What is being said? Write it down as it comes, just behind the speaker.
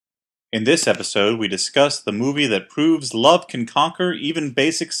In this episode, we discuss the movie that proves love can conquer even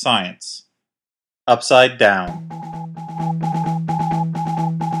basic science. Upside Down.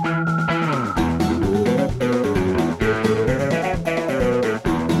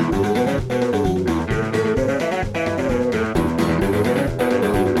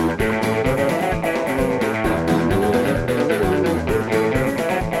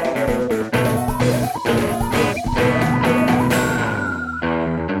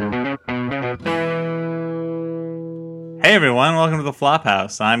 Hey everyone, welcome to the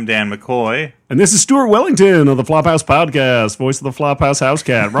Flophouse. I'm Dan McCoy. And this is Stuart Wellington of the Flophouse Podcast, voice of the Flophouse House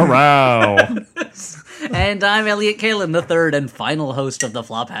Cat. Row. And I'm Elliott Kalin, the third and final host of the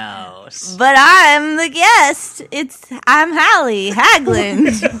Flophouse. But I'm the guest. I'm Hallie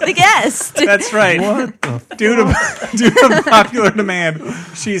Haglund, the guest. That's right. Due to popular demand,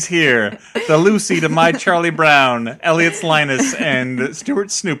 she's here. The Lucy to my Charlie Brown, Elliott's Linus, and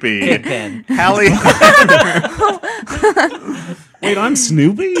Stuart Snoopy. Pigpen. Hallie. Wait, I'm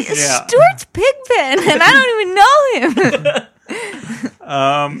Snoopy? Yeah. Stuart's Pigpen, and I don't even know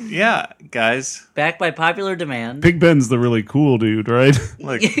him. Yeah, guys. Back by popular demand. Big Ben's the really cool dude, right?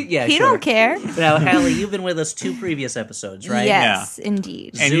 Look, Yeah, He sure. don't care. Now, Hallie, you've been with us 2 previous episodes, right? Yes,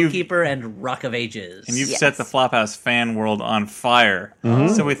 indeed. And you've- Zookeeper and Rock of Ages. and you've Yes. set the Flophouse fan world on fire.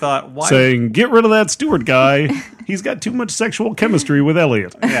 So we thought, why? Saying, get rid of that Stuart guy. He's got too much sexual chemistry with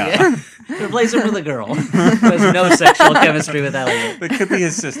Elliott. Yeah, Replace him with a girl who has no sexual chemistry with Elliott. it could be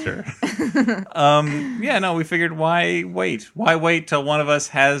his sister. We figured, why wait? Why wait till one of us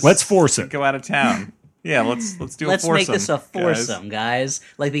has? Let's force it. Go out of town. Yeah, let's do Let's a foursome. make this a foursome, guys.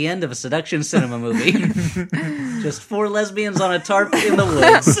 Like the end of a seduction cinema movie. Just 4 lesbians on a tarp in the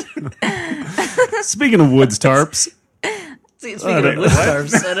woods. Speaking of woods tarps, Speaking of wood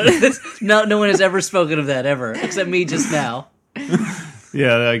tarps, no one has ever spoken of that ever, except me just now.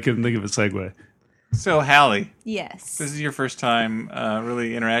 yeah, I couldn't think of a segue. So, Hallie, Yes. this is your first time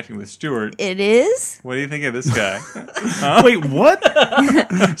really interacting with Stuart. It is? What do you think of this guy? Wait, what?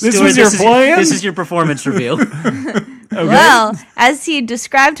 This Stuart, was your plan? This is your performance review. Okay. Well, as he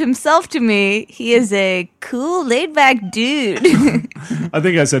described himself to me, he is a cool, laid-back dude. I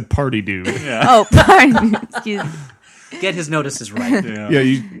think I said party dude. Yeah. Oh, pardon. Excuse me. Get his notices right.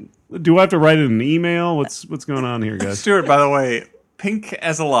 Yeah, do I have to write it in an email? What's going on here, guys? Stuart, by the way, pink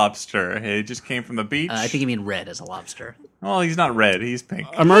as a lobster. He just came from the beach. I think you mean red as a lobster. Well, he's not red. He's pink.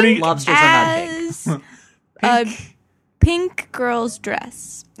 I'm already... Lobsters are not pink. As a pink girl's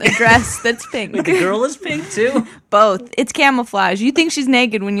dress. A dress that's pink. The girl is pink too. Both. It's camouflage. You think she's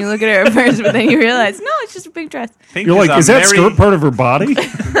naked when you look at her at first, but then you realize, no, it's just a pink dress. Pink You're like, is that skirt part of her body?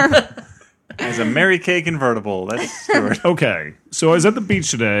 Is a Mary Kay convertible. That's Stuart. Okay, so I was at the beach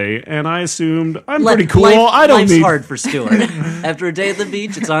today, and I assumed I'm Li- pretty cool. life- I don't life's need... hard for Stuart. After a day at the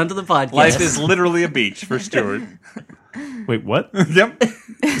beach, it's on to the podcast. Life is literally a beach for Stuart. Wait, what? Yep.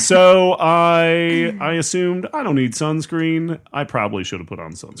 So I assumed I don't need sunscreen. I probably should have put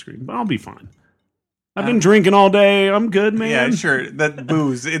on sunscreen, but I'll be fine. I've been drinking all day. I'm good, man. Yeah, sure. That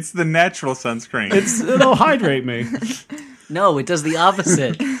booze. It's the natural sunscreen. It'll hydrate me. No, it does the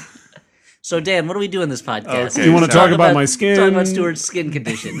opposite. So, Dan, what do we do in this podcast? Okay, You want to so- talk about my skin? Talk about Stuart's skin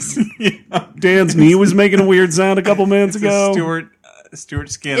conditions. Dan's knee was making a weird sound a couple minutes It's a ago. Stuart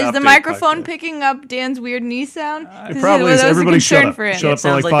skin. Is the update microphone podcast. picking up Dan's weird knee sound? It probably is. Everybody shut up. For him. Shut up for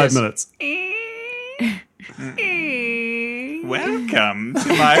sounds like like 5 this. minutes. Welcome to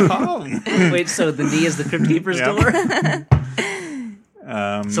my home. Wait, so the knee is the Crypt Keeper's Yeah. door?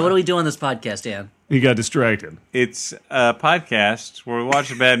 So what do we do on this podcast, Dan? He got distracted. It's a podcast where we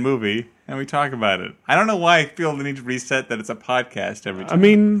watch a bad movie and we talk about it. I don't know why I feel the need to reset that it's a podcast every time. I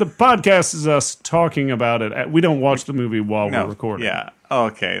mean, the podcast is us talking about it. We don't watch the movie while we're recording. Yeah.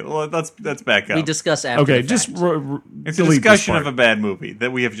 Okay. Well, let's back up. We discuss after Okay, the just fact. It's a delete this discussion part. of a bad movie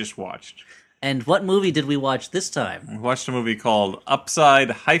that we have just watched. And what movie did we watch this time? We watched a movie called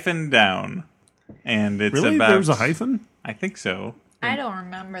Upside-Down. And it's Really? about... There was a hyphen? I think so. I don't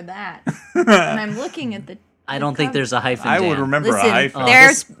remember that. And I'm looking at the... I don't think there's a hyphen, I Dan. would remember Listen, a hyphen.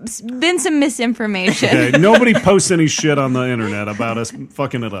 there's been some misinformation. Okay, nobody posts any shit on the internet about us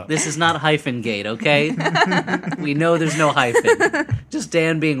fucking it up. This is not hyphen gate, okay? We know there's no hyphen. Just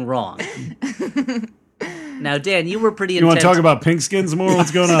Dan being wrong. Now, Dan, you were pretty You intense. want to talk about pink skins more?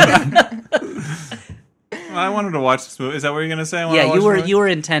 What's going on? I wanted to watch this movie. Is that what you're going to say? Yeah, you were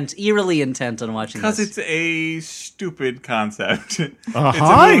eerily intent on watching Because this. it's a stupid concept. A It's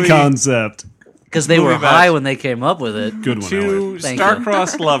high movie concept. Because they movie were about high when they came up with it. Good one, Two Elliot. Thank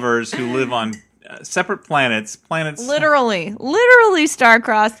star-crossed lovers who live on separate planets. Literally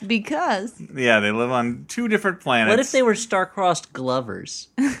star-crossed because... Yeah, they live on 2 different planets. What if they were star-crossed Glovers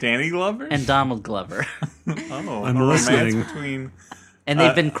Danny Glover? and Donald Glover? Oh, I'm a romance listening. between... And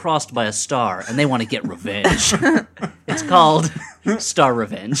they've been crossed by a star, and they want to get revenge. It's called Star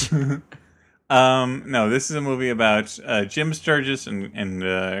Revenge. No, this is a movie about Jim Sturgis and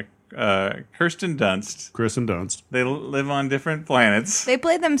Kirsten Dunst. Kristen Dunst. They live on different planets. They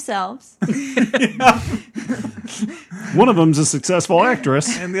play themselves. One of them's a successful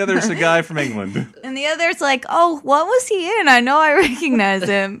actress. And the other's a guy from England. And the other's like, oh, what was he in? I know I recognize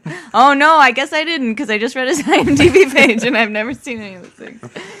him. Oh, no, I guess I didn't because I just read his IMDb page and I've never seen any of those things.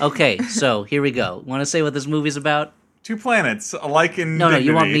 Okay, so here we go. Want to say what this movie's about? 2 planets, alike in No, dignity.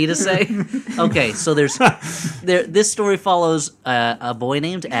 you want me to say? Okay, so this story follows a boy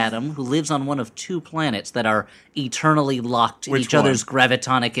named Adam who lives on one of 2 planets that are eternally locked in Which each other's one?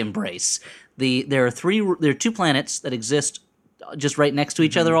 gravitonic embrace. There are 2 planets that exist just right next to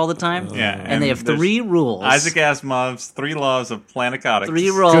each other all the time. Yeah, and they have there's 3 rules. Isaac Asimov's 3 laws of planicotics. 3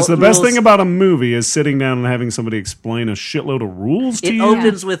 rules. Because the best thing about a movie is sitting down and having somebody explain a shitload of rules to It you.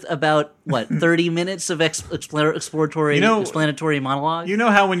 opens with about, 30 minutes of exploratory, You know- explanatory monologue? You know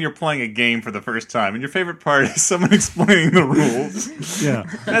how when you're playing a game for the first time, and your favorite part is someone explaining the rules? Yeah.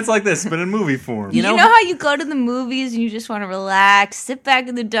 That's like this, but in movie form. You know- You know how you go to the movies and you just want to relax, sit back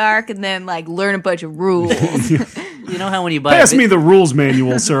in the dark, and then like learn a bunch of rules. You know how when you buy Pass me the rules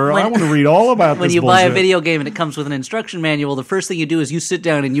manual, sir. I want to read all about when this you buy a bullshit. video game and it comes with an instruction manual, the first thing you do is you sit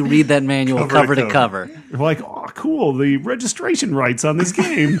down and you read that manual cover to cover. You're like, oh, cool, the registration rights on this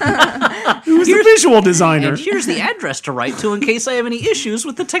game. Who's the visual designer? And here's the address to write to in case I have any issues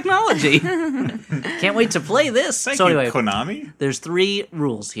with the technology. Can't wait to play this. Thank so you, anyway, Konami. there's 3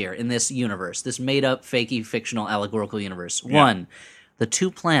 rules here in this universe, this made-up, fakey, fictional, allegorical universe. 1, the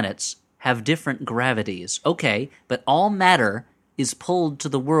 2 planets have different gravities. Okay, but all matter is pulled to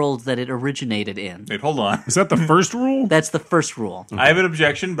the world that it originated in. Wait, hold on. Is that the first rule? That's the first rule. I have an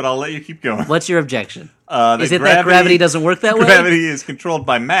objection, but I'll let you keep going. What's your objection? Is it that gravity doesn't work that way? Gravity is controlled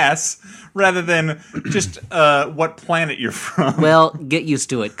by mass rather than just what planet you're from. Well, get used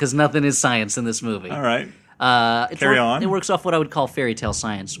to it, because nothing is science in this movie. All right. Carry on. It works off what I would call fairy tale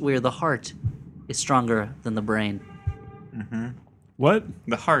science, where the heart is stronger than the brain. What?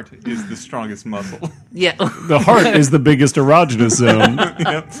 The heart is the strongest muscle. Yeah. The heart is the biggest erogenous zone.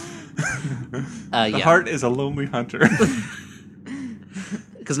 Yep. The Yeah. heart is a lonely hunter.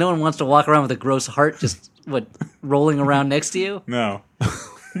 Because no one wants to walk around with a gross heart just, rolling around next to you? No.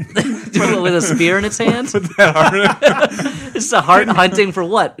 With a spear in its hand? That heart. It's a heart hunting for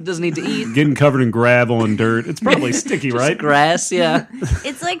what? It doesn't need to eat. Getting covered in gravel and dirt. It's probably sticky, right? Grass, yeah.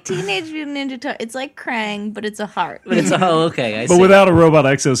 It's like Teenage Mutant Ninja Turtles. It's like Krang, but it's a heart. But it's, okay, I But see. without a robot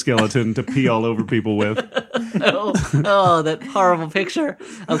exoskeleton to pee all over people with. Oh, that horrible picture.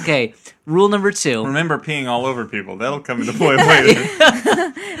 Okay, rule number 2. Remember peeing all over people. That'll come into play later.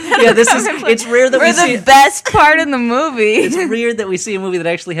 Yeah, it's rare that we We're see... the best part in the movie. It's weird that we see a movie that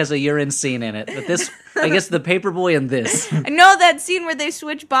actually has a urine scene in it. But this, I guess, the Paperboy and this. I know that scene where they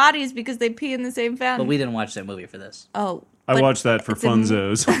switch bodies because they pee in the same fountain. But we didn't watch that movie for this. Oh. I but watched that for it's a-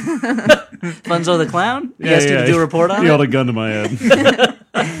 Funzos. Funzo the Clown? He asked you to do a report on He it? held a gun to my head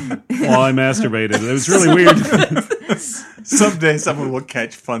while I masturbated. It was really weird. Someday someone will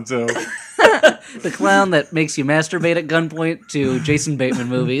catch Funzo. The clown that makes you masturbate at gunpoint to Jason Bateman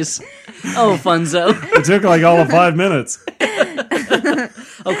movies. Oh, Funzo. It took like all of 5 minutes.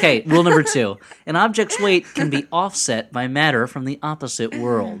 Okay, rule number 2. An object's weight can be offset by matter from the opposite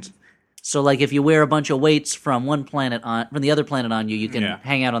world. So, like, if you wear a bunch of weights from from the other planet on you, you can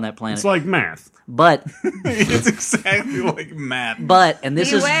hang out on that planet. It's like math. But, It's exactly like math. and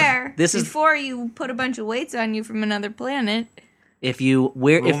this Beware. is Before you put a bunch of weights on you from another planet. if you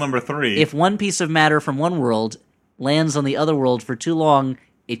wear Rule number 3. if one piece of matter from one world lands on the other world for too long,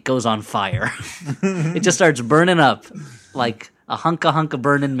 it goes on fire. It just starts burning up like a hunk of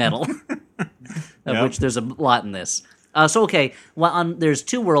burning metal, of which there's a lot in this. There's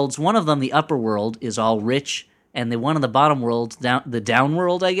 2 worlds. One of them, the upper world, is all rich, and the one on the bottom world, the down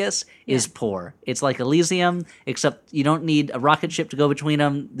world, I guess, is poor. It's like Elysium, except you don't need a rocket ship to go between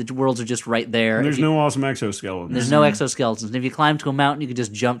them. The worlds are just right there. And there's no awesome exoskeletons. There's no exoskeletons. And if you climb to a mountain, you can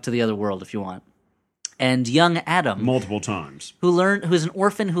just jump to the other world if you want. and young Adam, multiple times. who's an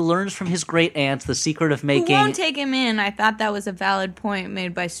orphan who learns from his great aunt the secret of making. Who won't take him in? I thought that was a valid point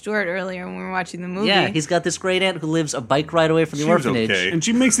made by Stuart earlier when we were watching the movie. Yeah, he's got this great aunt who lives a bike ride away from the She was orphanage. okay. And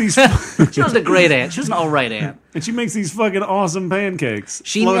she makes these She wasn't a great aunt. She was an all right aunt. and she makes these fucking awesome pancakes.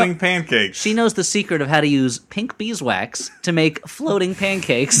 She Floating kno- pancakes. She knows the secret of how to use pink beeswax to make floating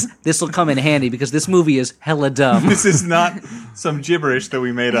pancakes. This will come in handy because this movie is hella dumb. This is not some gibberish that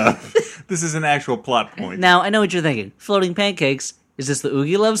we made up. This is an actual plot point. Now, I know what you're thinking. Floating pancakes. Is this the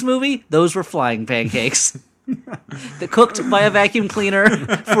Oogie Loves movie? Those were flying pancakes. They're cooked by a vacuum cleaner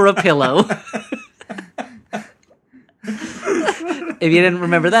for a pillow. If you didn't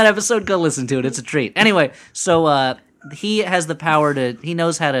remember that episode, go listen to it. It's a treat. Anyway, so he has the power he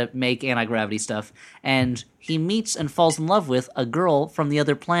knows how to make anti-gravity stuff, and he meets and falls in love with a girl from the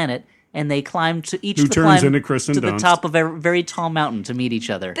other planet, and they climb to Who turns into Kristen the Dunst. top of a very tall mountain to meet each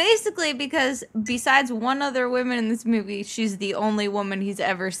other. Basically, because besides one other woman in this movie, she's the only woman he's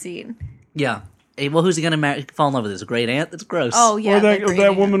ever seen. Yeah. Hey, well, who's he going to fall in love with? His great aunt? That's gross. Oh, yeah. or the that great that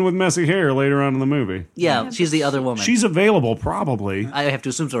aunt. woman with messy hair later on in the movie. Yeah, she's the other woman. She's available, probably. I have to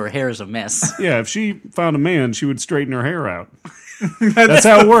assume so. Her hair is a mess. Yeah, if she found a man, she would straighten her hair out. That's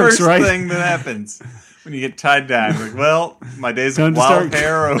how it works, First right? thing that happens when you get tied down. Like, well, my days Time of to wild start-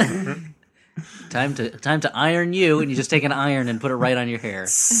 hair are over. Time to iron you, and you just take an iron and put it right on your hair.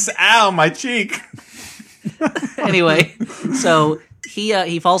 Ow, my cheek. Anyway, so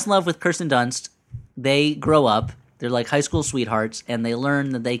he falls in love with Kirsten Dunst. They grow up. They're like high school sweethearts, and they learn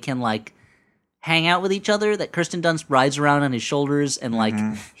that they can like hang out with each other. That Kirsten Dunst rides around on his shoulders, and like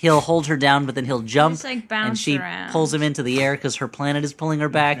he'll hold her down, but then he'll jump, Just, like, bounce and she around. pulls him into the air because her planet is pulling her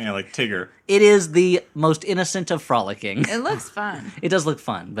back. Yeah, like Tigger. It is the most innocent of frolicking. It looks fun. It does look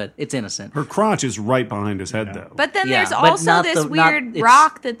fun, but it's innocent. Her crotch is right behind his head, though. But then Yeah, there's but also not this the- not- weird it's-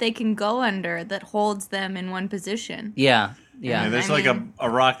 rock that they can go under that holds them in one position. Yeah. Yeah, there's I like mean- a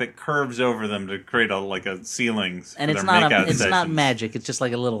rock that curves over them to create a ceilings. And for it's their not makeout it's not sessions. magic. It's just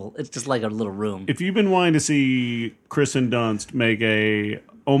like a little room. If you've been wanting to see Kristen Dunst make a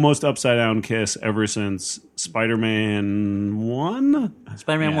almost upside down kiss ever since Spider-Man 1?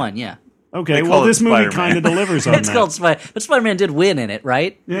 Spider-Man Yeah. 1, yeah. Okay, They call well, it this movie Spider-Man. kind of delivers on It's that. called but Spider-Man did win in it,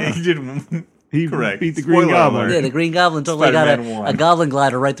 right? Yeah, he did. He Correct. beat the Green Spoiler Goblin. alert. Yeah, the Green Goblin totally got Spider-Man a 1. goblin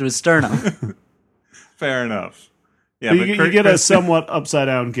glider right through his sternum. Fair enough. Yeah, But but you Kurt- get a Kirsten- somewhat upside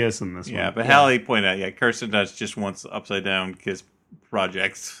down kiss in this one. Yeah, but Hallie pointed out, Kirsten Dunst just wants upside down kiss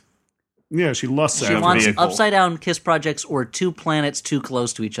projects. Yeah, she lusts She after Sounds wants it. vehicle. upside down kiss projects or two planets too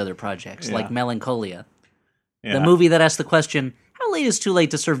close to each other projects, Yeah. like Melancholia. Yeah. The movie that asked the question, how late is too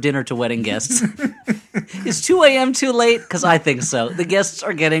late to serve dinner to wedding guests? Is 2 a.m. too late? Because I think so. The guests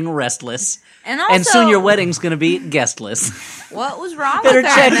are getting restless. And also, And soon your wedding's going to be guestless. what was wrong Better with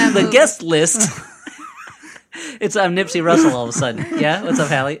her check in that the movie? guest list. I'm Nipsey Russell all of a sudden. Yeah? What's up,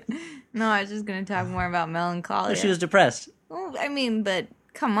 Hallie? No, I was just going to talk more about melancholia. Oh, she was depressed. Well, I mean, but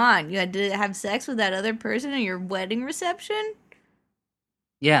come on. You had to have sex with that other person at your wedding reception?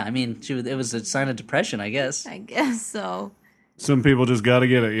 Yeah, I mean, it was a sign of depression, I guess. I guess so. Some people just got to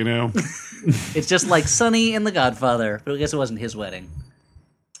get it, you know? It's just like Sonny and The Godfather, but I guess it wasn't his wedding.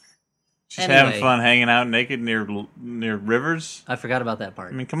 She's Anyway. having fun hanging out naked near rivers. I forgot about that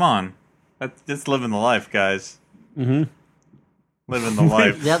part. I mean, come on. That's living the life, guys. Mm-hmm. Living the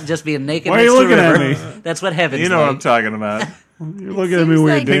life. Yep, just being naked Why are next you to a looking at river. me? That's what heaven's You know like. what I'm talking about. You're looking at me seems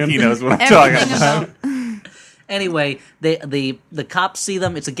weird, like Dan. Pinky knows what I'm talking Everything about. about Anyway, the cops see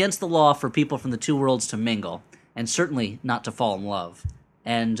them. It's against the law for people from the two worlds to mingle, and certainly not to fall in love.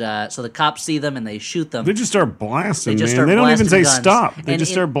 And so the cops see them and they shoot them. They just start blasting, They just man. start They don't even blasting say guns. stop. They And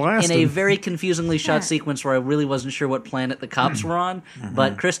just in- start blasting. In a very confusingly shot sequence where I really wasn't sure what planet the cops were on,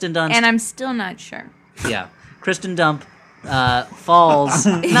 but Kristen Dunst, And I'm still not sure. yeah, Kristen Dump falls.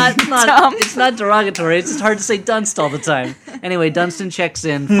 not Dump. it's not derogatory. It's just hard to say Dunst all the time. Anyway, Dunstan checks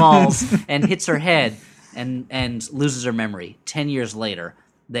in, falls, and hits her head, and loses her memory. 10 years later,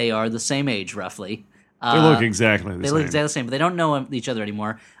 they are the same age roughly. they look exactly the They same. look exactly the same, but they don't know each other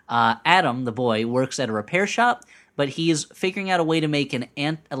anymore. Adam, the boy, works at a repair shop, but he is figuring out a way to make an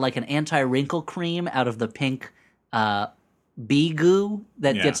anti-wrinkle cream out of the pink bee goo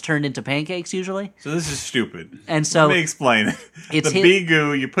that Yeah. gets turned into pancakes usually. So this is stupid. And so Let me explain it. It's The hit- bee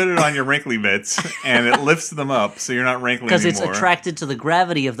goo, you put it on your wrinkly bits, and it lifts them up, so you're not wrinkly because anymore. it's attracted to the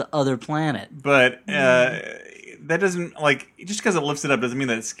gravity of the other planet. But that doesn't, just because it lifts it up doesn't mean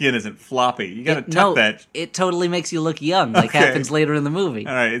that skin isn't floppy. You got to tuck that. It totally makes you look young, like Okay. happens later in the movie.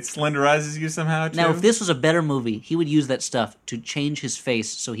 All right, it slenderizes you somehow, too? Now, if this was a better movie, he would use that stuff to change his face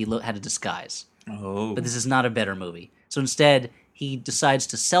so he had a disguise. Oh. But this is not a better movie. So instead, he decides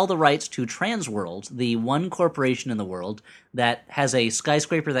to sell the rights to Transworld, the one corporation in the world that has a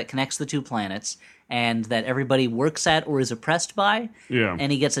skyscraper that connects the two planets and that everybody works at or is oppressed by. Yeah.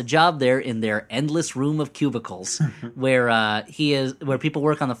 And he gets a job there in their endless room of cubicles where people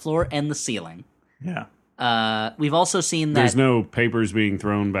work on the floor and the ceiling. Yeah. We've also seen that There's no papers being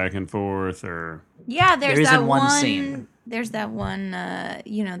thrown back and forth or... Yeah, there's There that isn't one scene. There's that one.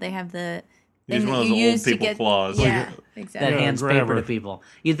 They have the. Use thing one that of you those old use to people get, claws. Yeah, that exactly. hands grabber. paper to people.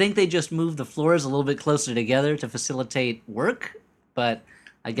 You'd think they just move the floors a little bit closer together to facilitate work, but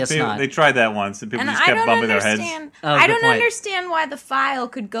I guess not. They tried that once, and people And just I kept don't bumping their heads. understand. Oh, I good don't point. understand why the file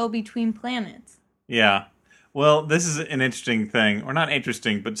could go between planets. Yeah. Well, this is an interesting thing. Or not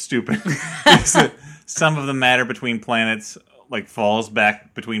interesting, but stupid. Some of the matter between planets falls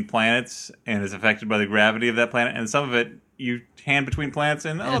back between planets and is affected by the gravity of that planet, and some of it you hand between planets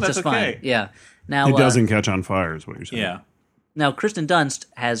and And it's that's just okay. fine. Yeah. Now It doesn't catch on fire, is what you're saying. Yeah. Now, Kristen Dunst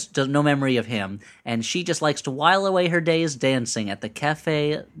does no memory of him, and she just likes to while away her days dancing at the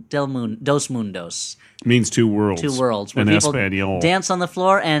Cafe dos Mundos, Means two worlds. two worlds, where In people Espanol. dance on the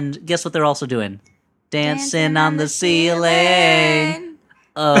floor, and guess what they're also doing? Dancing on the ceiling.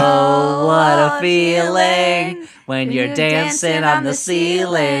 Oh, what a feeling when you're dancing on the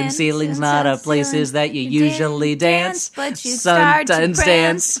ceiling. Ceiling's not a places that you usually dance, but you start to sometimes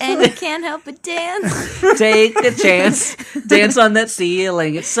prance, dance. and you can't help but dance. Take a chance, dance on that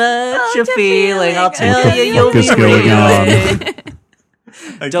ceiling. It's such Oh, a feeling. I'll tell Focus you, you'll be going on. reeling.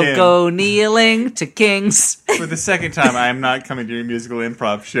 Don't Again, go kneeling to kings. For the second time, I am not coming to your musical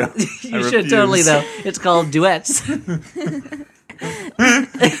improv show. You should totally, though. It's called duets.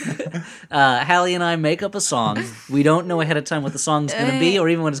 Hallie and I make up a song. We don't know ahead of time what the song's going to be or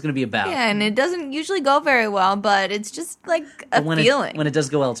even what it's going to be about. Yeah, and it doesn't usually go very well, but it's just like a But feeling. when it does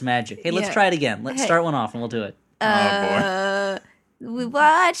go well, it's magic. Hey, let's Yeah. try it again. Let's Hey. start one off and we'll do it. Oh, boy. We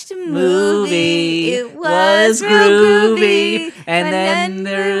watched a movie. Movie It was real groovy. and then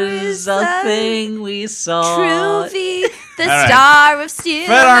there's a thing we saw. Groovy. The All right. star of steel.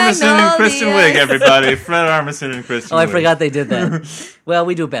 Fred Armisen and Magnolia. Kristen Wiig, everybody. Fred Armisen and Kristen Oh, I Wiig. forgot they did that. Well,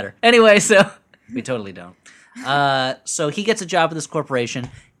 we do it better. Anyway, so we totally don't. So he gets a job at this corporation,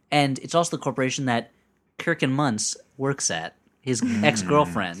 and it's also the corporation that Kirkin Munz works at, his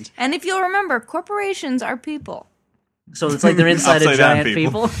ex-girlfriend. And if you'll remember, corporations are people. So it's like they're inside a Upside down giant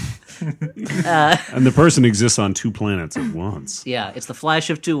people. And the person exists on two planets at once. Yeah, it's the Flash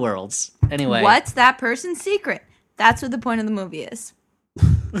of Two Worlds. Anyway. What's that person's secret? That's what the point of the movie is.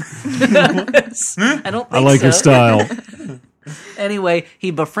 I don't think I like so. your style. Anyway,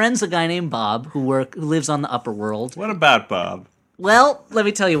 he befriends a guy named Bob who lives on the upper world. What about Bob? Well, let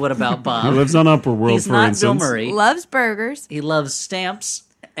me tell you what about He Bob. lives on Upper World, He's for not instance. Bill Murray. Loves burgers. He loves stamps,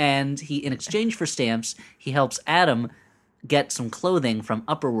 and in exchange for stamps, he helps Adam get some clothing from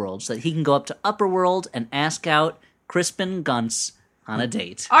Upperworld so that he can go up to Upperworld and ask out Crispin Gunz on a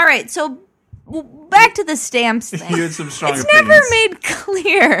date. All right, so back to the stamps thing. You had some strong It's opinions. never made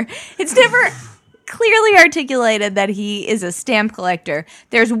clear. It's never clearly articulated that he is a stamp collector.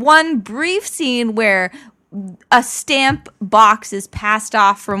 There's one brief scene where a stamp box is passed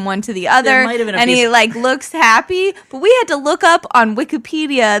off from one to the other, There might have been a and he piece- looks happy. But we had to look up on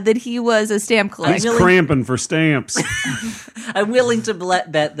Wikipedia that he was a stamp He's collector. cramping for stamps. I'm willing to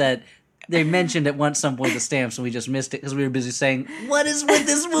bet that they mentioned at some point the stamps and we just missed it because we were busy saying, what is with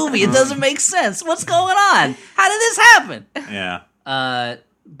this movie? It doesn't make sense. What's going on? How did this happen? Yeah.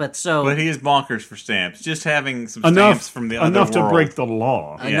 But But he is bonkers for stamps. Just having some enough stamps from the other enough to world. break the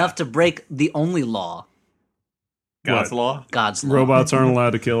law. enough to break the only law, God's What? law. God's law. Robots aren't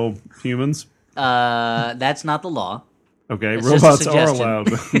allowed to kill humans. That's not the law. Okay, It's just a robots are suggestion.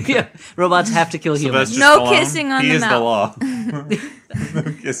 allowed. Yeah, robots have to kill humans. Sylvester No Stallone, kissing on he the is mouth. the law.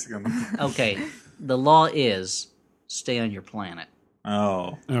 No kissing on the mouth. Okay, the law is stay on your planet.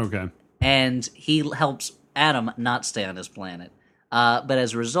 Oh. Okay. And he helps Adam not stay on his planet. But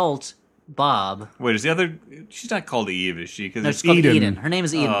as a result, Bob... Wait, is the other... She's not called Eve, is she? Because No, she's called Eden. Eden. Her name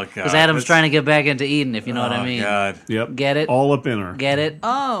is Eden. Oh, Because God. Adam's That's- trying to get back into Eden, if you know what I mean. Oh, God. Yep. Get it? All up in her. Get it?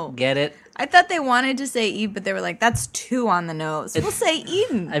 Oh, Get it? I thought they wanted to say Eve, but they were like, "That's too on the nose." We'll say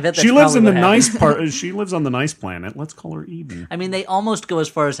Eden. I bet that's She lives probably in the what happened. nice part. She lives on the nice planet. Let's call her Eden. I mean, they almost go as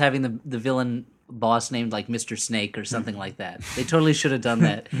far as having the villain boss named like Mr. Snake or something like that. They totally should have done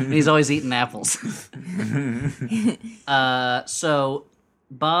that. And he's always eating apples. So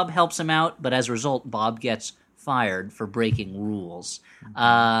Bob helps him out, but as a result, Bob gets fired for breaking rules.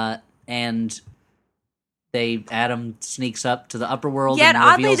 And Adam sneaks up to the upper world. Yet and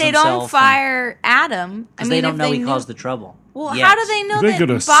oddly, reveals they himself don't fire Adam. because they don't know he caused the trouble. Well, Yet. how do they know They that could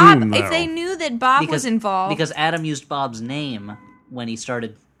Bob? assume, If though. they knew that Bob was involved, Because Adam used Bob's name when he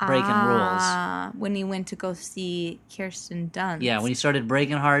started breaking rules. When he went to go see Kirsten Dunst. Yeah, when he started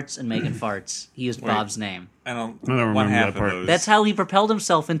breaking hearts and making farts, he used Bob's name. I don't remember one half that part. of those. That's how he propelled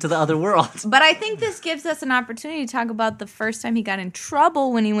himself into the other world. But I think this gives us an opportunity to talk about the first time he got in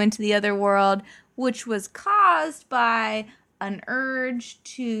trouble when he went to the other world, which was caused by an urge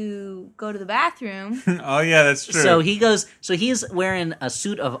to go to the bathroom. Oh yeah, that's true. So he's wearing a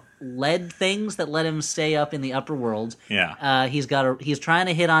suit of lead things that let him stay up in the upper world. Yeah. He's trying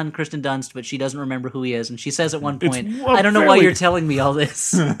to hit on Kristen Dunst, but she doesn't remember who he is, and she says at one point, It's "I don't know why fairly- you're telling me all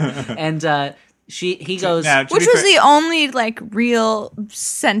this." And he goes, Now, to Which be was fair- the only real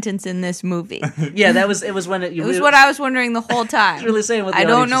sentence in this movie. "Yeah, it was when It was what I was wondering the whole time. really saying what the I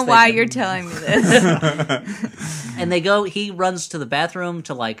don't audience know is why thinking. you're telling me this. And he runs to the bathroom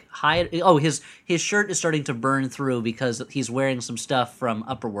to hide. Oh, his shirt is starting to burn through because he's wearing some stuff from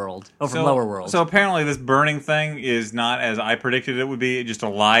Upper World, from Lower World. So apparently this burning thing is not as I predicted it would be, just a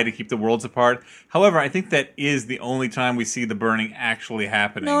lie to keep the worlds apart. However, I think that is the only time we see the burning actually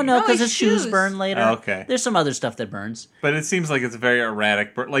happening. no, No, because his his shoes shoes. burn later. Oh, okay. There's some other stuff that burns. But it seems like it's a very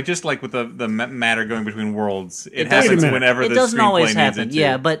erratic, just like with the matter going between worlds. It doesn't- happens Wait a minute. whenever It the doesn't screenplay always needs happen. it to.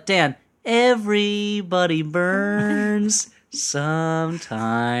 Yeah, but Dan, everybody burns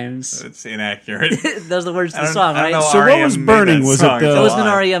sometimes. It's inaccurate. Those are the words to I the don't- song, I don't right? know So what R.E.M. was made burning? that Was it song. the- It's It a wasn't an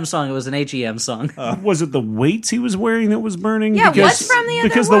lie. REM song, it was an HEM song. Was it the weights he was wearing that was burning? Yeah, because, what's from the other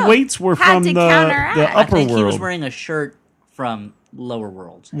because world? the weights were Had from to the counteract. the I I upper think world. he was wearing a shirt from Lower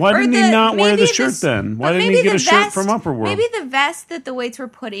World. Why Or didn't he the- not wear maybe the shirt this- then? Why but didn't maybe he get the a shirt vest- from Upper World? Maybe the vest that the weights were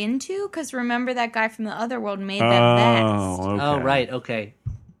put into, because remember that guy from the other world made that vest. Okay. Oh, right, okay.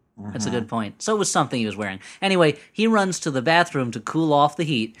 That's a good point. So it was something he was wearing. Anyway, he runs to the bathroom to cool off the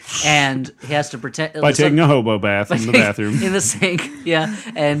heat, and he has to pretend... By taking a hobo bath in the bathroom. in the sink, yeah.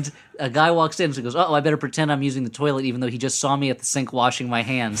 And a guy walks in and he goes, "Oh, I better pretend I'm using the toilet even though he just saw me at the sink washing my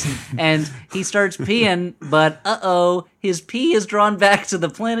hands." And he starts peeing, but his pee is drawn back to the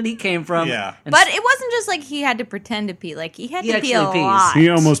planet he came from. Yeah. And But it wasn't just like he had to pretend to pee. Like, he had He to pee a actually pees. lot. He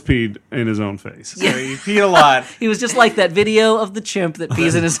almost peed in his own face. So he peed a lot. he was just like that video of the chimp that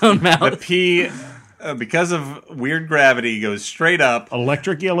pees in his own The mouth. pee, because of weird gravity, goes straight up.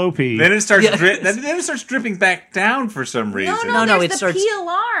 Electric yellow pee. Then it starts. Yeah. Then it starts dripping back down for some reason. No, No, there's it the starts- pee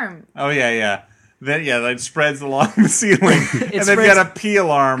alarm. Oh yeah. Then that spreads along the ceiling, and they've spreads- got a pee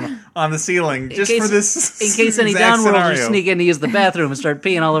alarm on the ceiling just for this. In case any exact downworlders scenario. sneak in to use the bathroom and start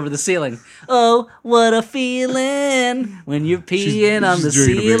peeing all over the ceiling. Oh, what a feeling when you're peeing on the she's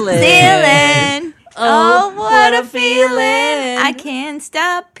drinking a beer. ceiling. Feeling. Oh, what a feeling. feeling. I can't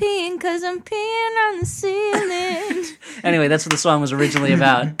stop peeing because I'm peeing on the ceiling. Anyway, that's what the song was originally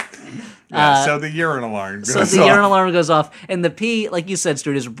about. Yeah, so the urine alarm goes So the off. urine alarm goes off, and the pee, like you said,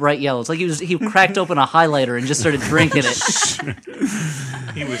 Stuart, is bright yellow. It's like he cracked open a highlighter and just started drinking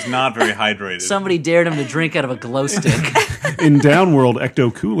it. He was not very hydrated. Somebody dared him to drink out of a glow stick. In Downworld,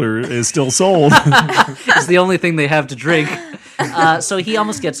 Ecto Cooler is still sold. It's the only thing they have to drink. So he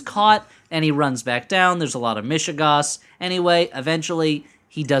almost gets caught, and he runs back down. There's a lot of mishigas. Anyway, eventually,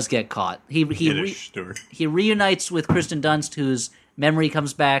 he does get caught. Yiddish, Stuart. He reunites with Kristen Dunst, whose memory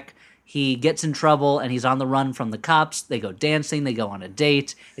comes back. He gets in trouble, and he's on the run from the cops. They go dancing. They go on a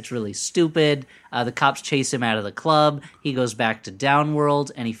date. It's really stupid. The cops chase him out of the club. He goes back to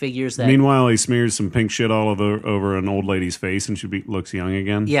Downworld, and he figures that... Meanwhile, he smears some pink shit all over an old lady's face, and she looks young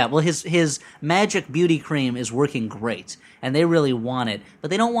again. Yeah, well, his magic beauty cream is working great, and they really want it, but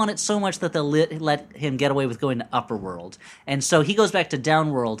they don't want it so much that they'll let him get away with going to Upper World. And so he goes back to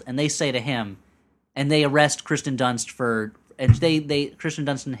Downworld, and they say to him, and they arrest Kristen Dunst for... And Kristen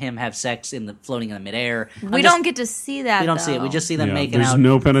Dunst and him have sex floating in the midair. We don't get to see that. We don't see it. We just see them Yeah, making there's out.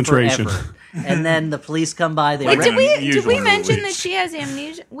 no penetration. forever. And then the police come by. They Wait, arrest- did we Unusual mention movies. that she has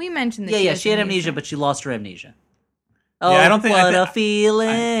amnesia? We mentioned that. Yeah, she had amnesia, but she lost her amnesia. Oh, I don't think- what I a feeling!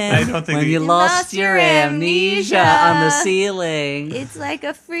 I don't think when that- you You lost your amnesia on the ceiling. It's like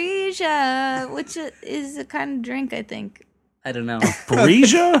a freesia, which is a kind of drink, I think. I don't know.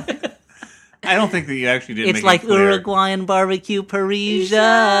 Parisia? I don't think that you actually did. It's make like it clear. Uruguayan barbecue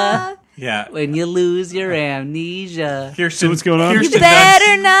Parisia. Yeah. When you lose your amnesia. Kirsten, So what's going on? You Kirsten better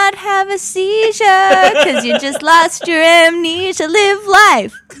Dunst- not have a seizure, because you just lost your amnesia. Live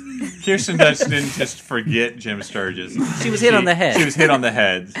life. Kirsten Dunst didn't just forget Jim Sturgis. She was hit on the head. She was hit on the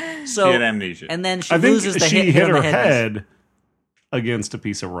head. So, she had amnesia. And then she I think loses the she hit hit on her the head. head against a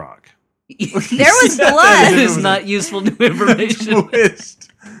piece of rock. There was That blood. is not useful new information. Twist.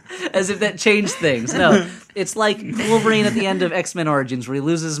 As if that changed things. No, it's like Wolverine at the end of X-Men Origins, where he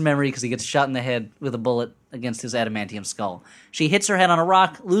loses his memory because he gets shot in the head with a bullet against his adamantium skull. She hits her head on a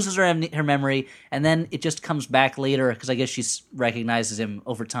rock, loses her memory, and then it just comes back later because I guess she recognizes him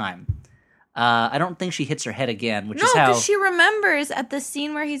over time. I don't think she hits her head again, which is how... No, because she remembers at the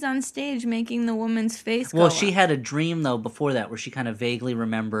scene where he's on stage making the woman's face go Well, up. she had a dream, though, before that, where she kind of vaguely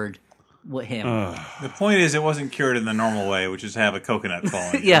remembered him. The point is, it wasn't cured in the normal way, which is have a coconut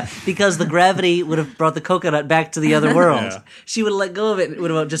fall in. Yeah, because the gravity would have brought the coconut back to the other world. Yeah. She would have let go of it. It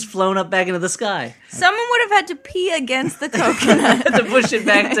would have just flown up back into the sky. Someone would have had to pee against the coconut. To push it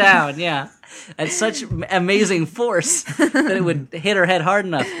back down, yeah. At such amazing force that it would hit her head hard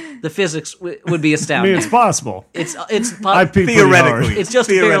enough, the physics would be I astounding. mean, it's possible. It's I peed pretty hard. Theoretically. It's just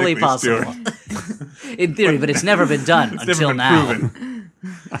barely Theoretically, possible. Stuart. In theory, but it's never been done It's until never been now. proven.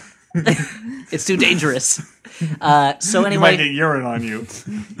 It's too dangerous. So You might anyway, get urine on you.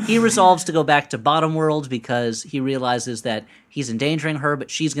 he resolves to go back to Bottom World because he realizes that he's endangering her, but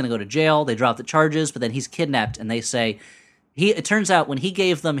she's going to go to jail. They drop the charges, but then he's kidnapped, and they say... It turns out when he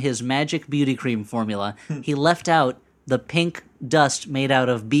gave them his magic beauty cream formula, he left out the pink dust made out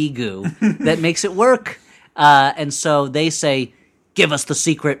of bee goo that makes it work. And so they say, give us the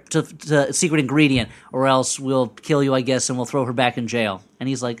secret secret ingredient, or else we'll kill you, I guess, and we'll throw her back in jail. And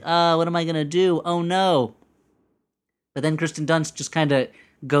he's like, what am I going to do? Oh, no. But then Kristen Dunst just kind of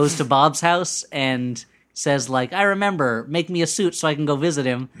goes to Bob's house and says, like, I remember, make me a suit so I can go visit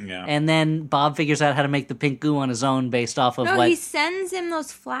him. Yeah. And then Bob figures out how to make the pink goo on his own based off of No, he sends him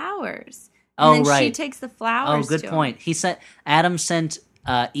those flowers. Oh, And then right. she takes the flowers. Oh, good to point. Adam sent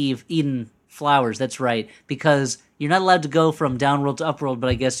Eden flowers, that's right, because you're not allowed to go from downworld to upworld, but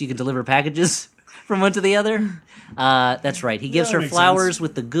I guess you can deliver packages from one to the other. That's right. He gives that her makes flowers sense.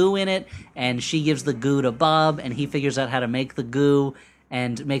 with the goo in it, and she gives the goo to Bob, and he figures out how to make the goo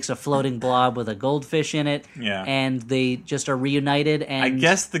and makes a floating blob with a goldfish in it. Yeah. And they just are reunited. And I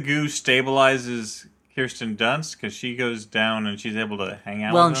guess the goo stabilizes Kirsten Dunst because she goes down and she's able to hang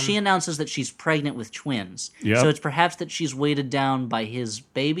out Well, with and him. she announces that she's pregnant with twins. Yep. So it's perhaps that she's weighted down by his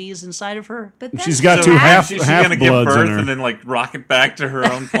babies inside of her. But then She's got So two half she's gonna give bloods in birth her. and then like rocket back to her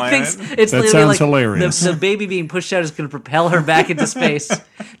own planet. It's That literally sounds like hilarious. The baby being pushed out is going to propel her back into space.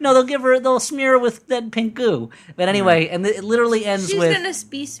 No, they'll smear her with that pink goo. But anyway, and it literally ends she's with going to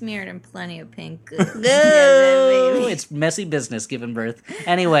be smeared in plenty of pink goo. no. It's messy business giving birth.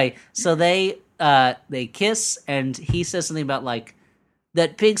 Anyway, so they kiss, and he says something about like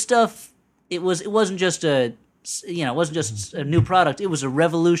that pig stuff. It wasn't just a new product. It was a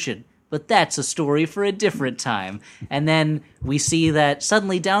revolution. But that's a story for a different time. And then we see that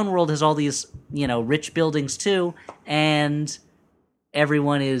suddenly Downworld has all these, rich buildings too, and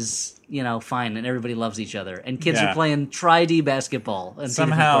everyone is, fine, and everybody loves each other. And kids Yeah. are playing tri-D basketball. And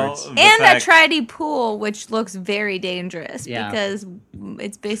Somehow, two different the And a fact- tri-D pool, which looks very dangerous Yeah. because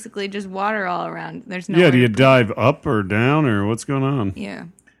it's basically just water all around. There's no. Yeah, do you dive up or down or what's going on? Yeah.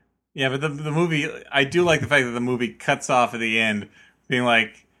 Yeah, but the movie, I do like the fact that the movie cuts off at the end, being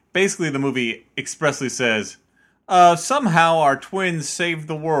like, basically the movie expressly says, somehow our twins saved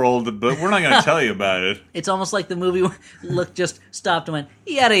the world, but we're not going to tell you about it. It's almost like the movie just stopped and went,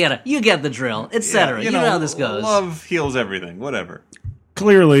 yada yada, you get the drill, etc. You know how this goes. Love heals everything, whatever.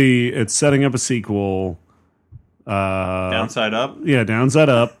 Clearly, it's setting up a sequel. Downside up. Yeah, Downside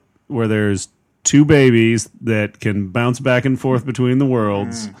Up, where there's two babies that can bounce back and forth between the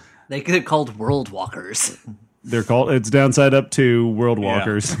worlds. They get called World Walkers. It's Downside Up 2 World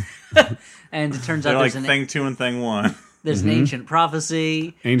Walkers. And it turns They're out like there's thing 2 and thing 1. an ancient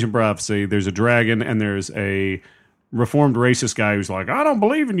prophecy. Ancient prophecy. There's a dragon, and there's a reformed racist guy who's like, I don't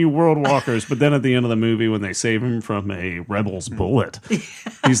believe in you world walkers. But then at the end of the movie, when they save him from a rebel's bullet,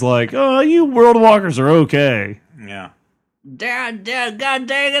 he's like, oh, you world walkers are okay. Yeah. Dad, God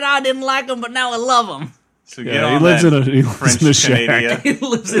dang it, I didn't like them, but now I love them. So get Yeah, on he lives that, in a French shack. Canada. He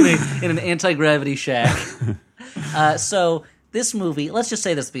lives in an anti-gravity shack. So this movie, let's just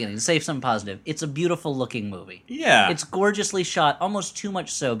say this at the beginning, to say something positive. It's a beautiful looking movie. Yeah. It's gorgeously shot, almost too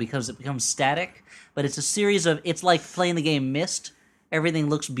much so because it becomes static. But it's a series of, it's like playing the game Myst. Everything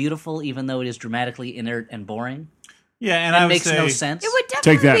looks beautiful, even though it is dramatically inert and boring. Yeah, and It I would makes say no sense. It would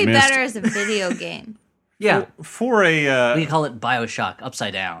Take definitely that, be Mist. better as a video game. Yeah, for a we call it Bioshock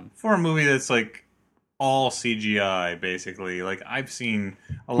upside down. for a movie that's like all CGI, basically. Like I've seen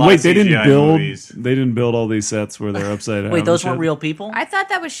a lot Wait, of they CGI didn't build. movies. They didn't build all these sets where they're upside down. Wait, those and weren't shit? real people? I thought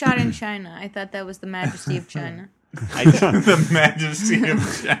that was shot in China. I thought that was the Majesty of China. The majesty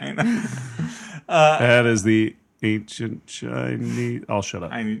of China. That is the ancient Chinese. I'll shut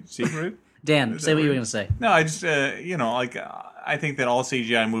up. I need secret. Dan, say what you were going to say. No, I just I think that all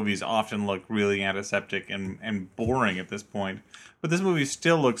CGI movies often look really antiseptic and boring at this point, but this movie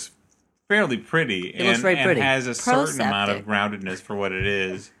still looks fairly pretty. It looks very pretty. And has a certain amount of groundedness for what it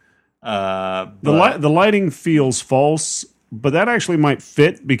is. The lighting feels false, but that actually might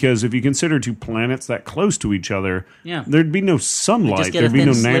fit because if you consider two planets that close to each other, there'd be no sunlight. Just get there'd a be thin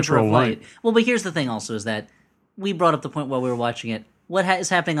no sliver natural of light. Well, but here's the thing also is that we brought up the point while we were watching it. What is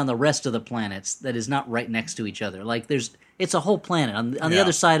happening on the rest of the planets that is not right next to each other? Like it's a whole planet. On the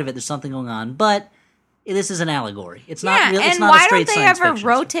other side of it, there's something going on, but this is an allegory. It's not really. It's not a straight science fiction. And why don't they ever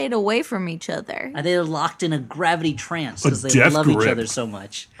rotate away from each other? They're locked in a gravity trance because they love each other so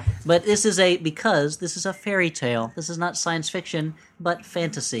much. But this is a fairy tale. This is not science fiction, but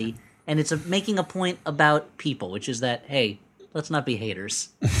fantasy, and it's making a point about people, which is that hey, let's not be haters,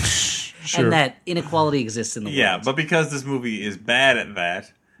 Sure. and that inequality exists in the world. Yeah, but because this movie is bad at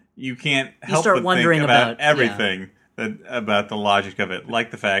that, you can't help start but wondering think about about everything about the logic of it.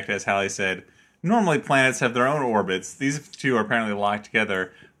 Like the fact, as Hallie said, normally planets have their own orbits. These two are apparently locked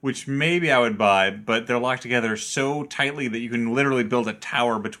together, which maybe I would buy, but they're locked together so tightly that you can literally build a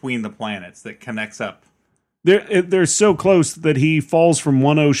tower between the planets that connects up. They're so close that he falls from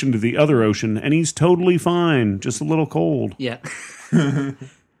one ocean to the other ocean, and he's totally fine, just a little cold. Yeah.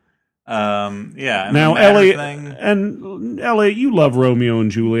 And now, Elliott, Elliott, you love Romeo and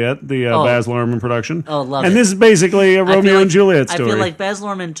Juliet, the Baz Luhrmann production. Oh, love and it. this is basically a Romeo and Juliet story. I feel like Baz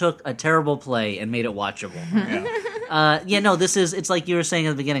Luhrmann took a terrible play and made it watchable. It's like you were saying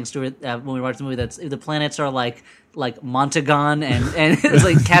at the beginning, Stuart, when we watched the movie, that the planets are like Montagon and it's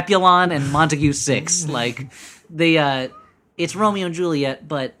like Capulon and Montague 6. Like, it's Romeo and Juliet,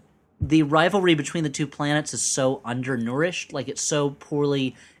 but the rivalry between the two planets is so undernourished, like it's so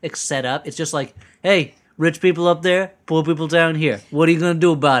poorly set up. It's just like, hey, rich people up there, poor people down here. What are you going to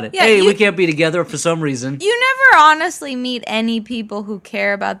do about it? Yeah, we can't be together for some reason. You never honestly meet any people who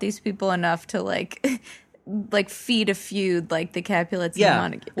care about these people enough to like feed a feud like the Capulets and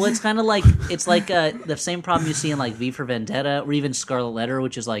Montagues. Well, it's kind of like the same problem you see in like V for Vendetta or even Scarlet Letter,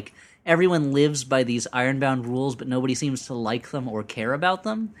 which is like everyone lives by these ironbound rules, but nobody seems to like them or care about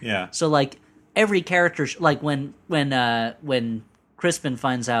them. Yeah. So like every character, like when Crispin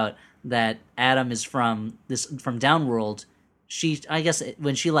finds out that Adam is from Downworld,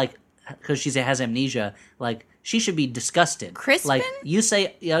 when she because she has amnesia, like she should be disgusted. Crispin? Like you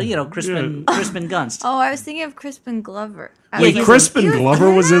say, Crispin Gunst. Oh, I was thinking of Crispin Glover. Wait, Crispin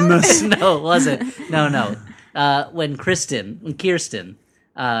Glover was in this? No, it wasn't. No. When Kirsten, it's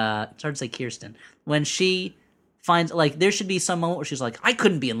hard to say Kirsten, when she finds, like, there should be some moment where she's like, I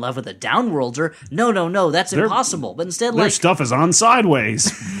couldn't be in love with a downworlder. No, that's impossible. But instead, their stuff is on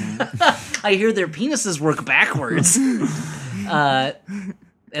sideways. I hear their penises work backwards.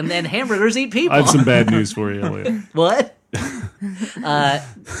 And then hamburgers eat people. I have some bad news for you, Elliott. What? I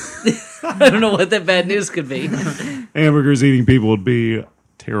don't know what that bad news could be. Hamburgers eating people would be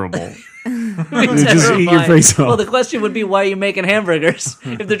terrible. They just Terrifying. eat your face off. Well, the question would be, why are you making hamburgers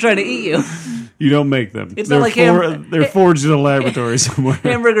if they're trying to eat you? You don't make them. It's they're not like they're forged in a laboratory somewhere.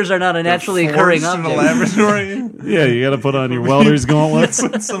 Hamburgers are not a naturally occurring in a object. laboratory. Yeah, you got to put on your welder's gauntlets. You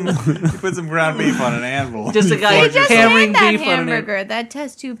put some ground beef on an anvil. Just a guy They just hammering made that beef on an hamburger, that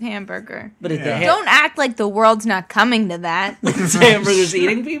test tube hamburger. But Don't act like the world's not coming to that. hamburgers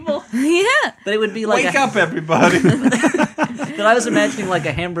eating people? Yeah. But it would be like Wake up, everybody. But I was imagining like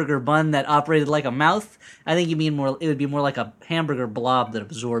a hamburger bun that operated like a mouth. I think you mean more. It would be more like a hamburger blob that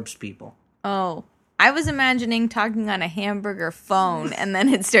absorbs people. Oh. I was imagining talking on a hamburger phone and then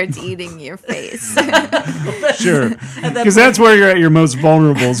it starts eating your face. Sure. Because that's where you're at your most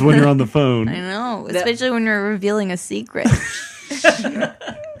vulnerable is when you're on the phone. I know, especially when you're revealing a secret.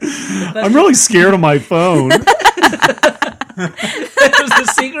 I'm really scared of my phone. That was the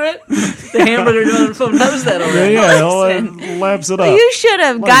secret? The hamburger on the phone knows that already. Yeah, laps it up. You should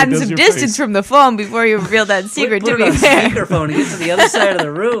have Like it gotten does some your distance face. from the phone before you revealed that secret, Put to it be on fair. speakerphone and get to the other side of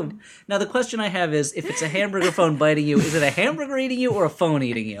the room. Now the question I have is, if it's a hamburger phone biting you, is it a hamburger eating you or a phone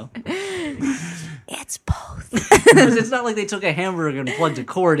eating you? It's both. Because it's not like they took a hamburger and plugged a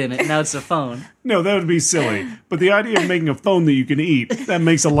cord in it and now it's a phone. No, that would be silly. But the idea of making a phone that you can eat, that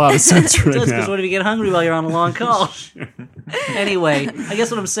makes a lot of sense right Because now. what if you get hungry while you're on a long call? Anyway, I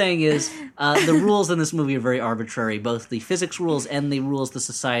guess what I'm saying is the rules in this movie are very arbitrary, both the physics rules and the rules the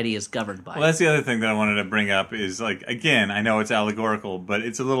society is governed by. Well, that's the other thing that I wanted to bring up is, like, again, I know it's allegorical, but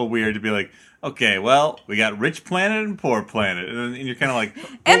it's a little weird to be like, okay, well, we got rich planet and poor planet, and you're kind of like, well,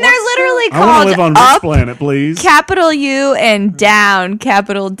 And they're literally I want to called live on Rich up, Planet, please. capital U, and down,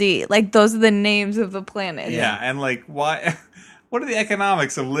 capital D. Like, those are the names of the planet. yeah, and like, why? what are the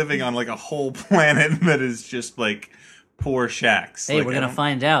economics of living on like a whole planet that is just like poor shacks? Hey, like, we're going to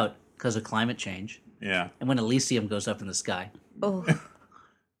find out because of climate change. Yeah. And when Elysium goes up in the sky. Oh.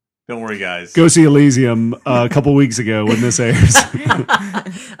 Don't worry, guys. Go see Elysium a couple weeks ago when this airs.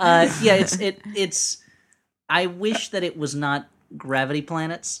 It's. I wish that it was not Gravity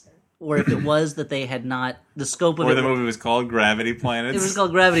Planets, or if it was that they had not the scope of Or it. the movie was called Gravity Planets. It was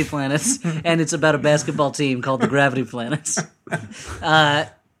called Gravity Planets, and it's about a basketball team called the Gravity Planets.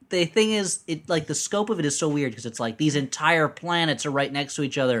 The thing is, the scope of it is so weird because it's like these entire planets are right next to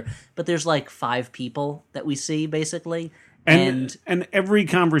each other, but there's like 5 people that we see basically. And every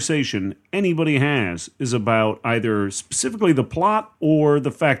conversation anybody has is about either specifically the plot or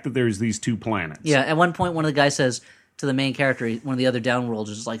the fact that there's these 2 planets. Yeah, at one point, one of the guys says to the main character, one of the other downworlders,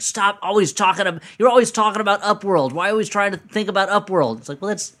 is like, "Stop! You're always talking about Upworld. Why always trying to think about Upworld?" It's like, well,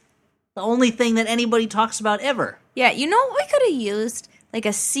 that's the only thing that anybody talks about ever. Yeah, you know what we could have used? Like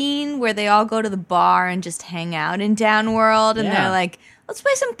a scene where they all go to the bar and just hang out in Downworld, and they're like, "Let's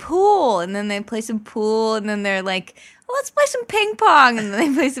play some pool," and then they play some pool, and then they're like, "Let's play some ping pong," and then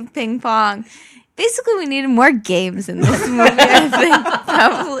they play some ping pong. Basically, we needed more games in this movie, I think,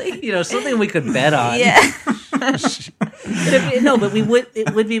 probably. Something we could bet on. Yeah. No, but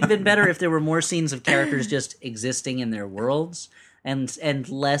it would have been better if there were more scenes of characters just existing in their worlds and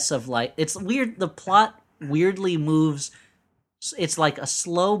less of like, it's weird, the plot weirdly moves. It's like a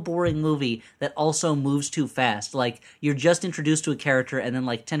slow, boring movie that also moves too fast. Like, you're just introduced to a character, and then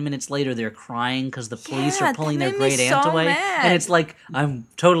like 10 minutes later, they're crying because the police are pulling their great aunt away. Mad. And it's like, I'm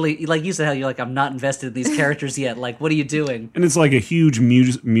totally, like you said, how you're like, I'm not invested in these characters yet. Like, what are you doing? And it's like a huge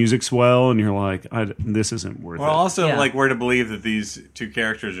music swell, and you're like, this isn't worth it. Well, also, we're to believe that these 2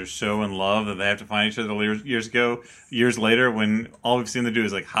 characters are so in love that they have to find each other years later, when all we've seen them do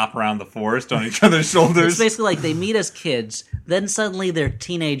is like hop around the forest on each other's shoulders. It's basically like they meet as kids, then suddenly they're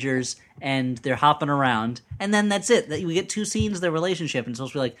teenagers and they're hopping around, and then that's it. We get 2 scenes of their relationship, and it's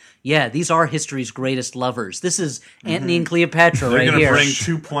supposed to be like, yeah, these are history's greatest lovers. This is Antony and Cleopatra right here. They're going to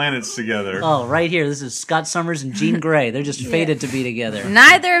bring 2 planets together. Oh, right here. This is Scott Summers and Jean Grey. They're just fated to be together.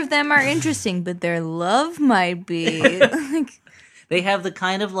 Neither of them are interesting, but their love might be. They have the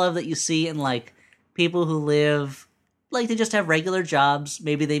kind of love that you see in like people who live. Like, they just have regular jobs.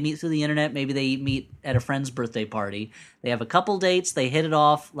 Maybe they meet through the internet. Maybe they meet at a friend's birthday party. They have a couple dates. They hit it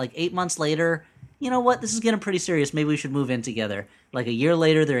off. Like, 8 months later, you know what? This is getting pretty serious. Maybe we should move in together. Like, a year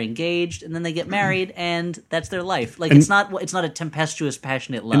later, they're engaged, and then they get married, and that's their life. Like, it's not a tempestuous,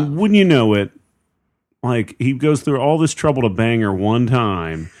 passionate love. And wouldn't you know it, like, he goes through all this trouble to bang her one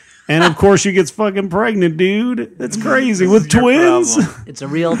time. And of course, she gets fucking pregnant, dude. That's crazy. With twins. It's a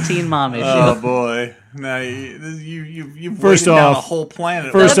real teen mom issue. Oh boy! Now you've first down off, a whole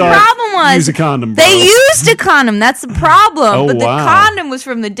planet. First The off, problem was use a condom, bro. they used a condom. That's the problem. Oh, but the wow. condom was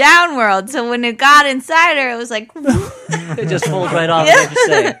from the Downworld, so when it got inside her, it was like, It just folds right off, like you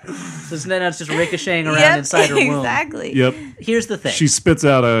say. So now it's just ricocheting around inside her womb. Exactly. Yep. Here's the thing. She spits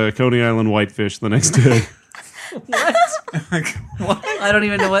out a Coney Island whitefish the next day. What? What? I don't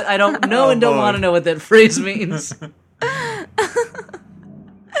even know what. I don't know and don't boy. want to know what that phrase means. Stuart,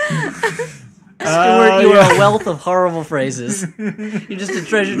 you are a wealth of horrible phrases. You're just a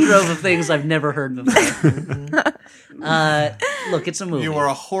treasure trove of things I've never heard before. Look, it's a movie. You are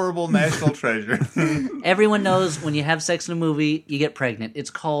a horrible national treasure. Everyone knows when you have sex in a movie, you get pregnant.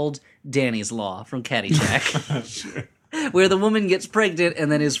 It's called Danny's Law from Caddyshack. Sure. Where the woman gets pregnant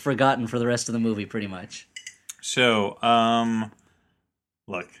and then is forgotten for the rest of the movie, pretty much. So,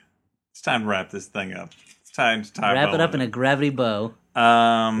 look, it's time to wrap this thing up. It's time to tie Wrap it up in a gravity bow.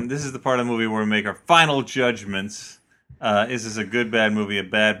 This is the part of the movie where we make our final judgments. Is this a good, bad movie, a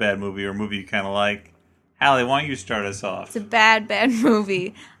bad, bad movie, or a movie you kind of like? Hallie, why don't you start us off? It's a bad, bad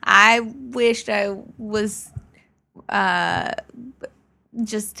movie. I wished I was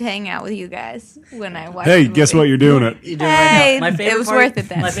just hang out with you guys when I watched Hey, the guess movie. what? You're doing it. You're doing Hey, right now. it was worth it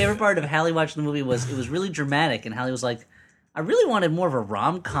then. My favorite part of Hallie watching the movie was it was really dramatic, and Hallie was like, I really wanted more of a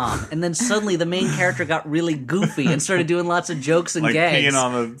rom-com. And then suddenly the main character got really goofy and started doing lots of jokes and Like gags. peeing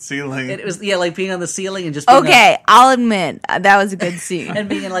on the ceiling. And it was, like peeing on the ceiling and just being Okay, I'll admit that was a good scene. and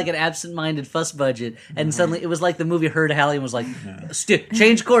being in like an absent-minded fuss budget. And suddenly it was like the movie heard Hallie and was like,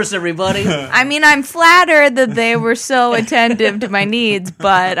 change course, everybody. I mean, I'm flattered that they were so attentive to my needs,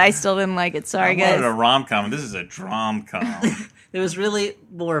 but I still didn't like it. Sorry, I wanted guys. a rom-com. This is a drom-com. It was really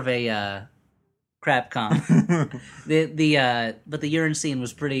more of a Crapcom. But the urine scene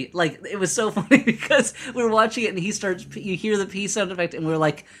was pretty, like, it was so funny because we were watching it and you hear the pee sound effect and we were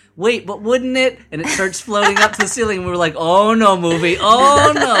like, wait, but wouldn't it? And it starts floating up to the ceiling and we were like, oh no, movie,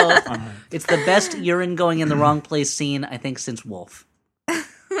 oh no. It's the best urine going in the wrong place scene, I think, since Wolf.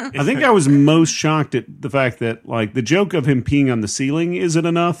 I think I was most shocked at the fact that, like, the joke of him peeing on the ceiling isn't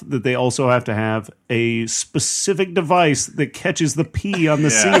enough, that they also have to have a specific device that catches the pee on the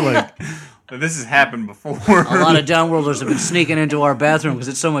ceiling. This has happened before. A lot of downworlders have been sneaking into our bathroom because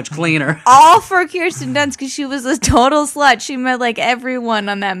it's so much cleaner. All for Kirsten Dunst because she was a total slut. She met like everyone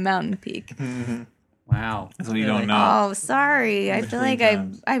on that mountain peak. Wow. That's what you don't know. Oh, sorry. I feel like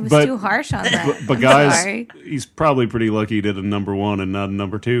I was But- too harsh on that. But I'm guys, sorry. he's probably pretty lucky he did a number 1 and not a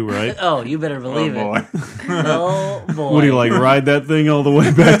number 2, right? Oh, you better believe Oh, it. boy. Oh, boy. Would he, like, ride that thing all the way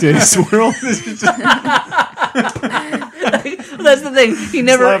back to his world? That's the thing. He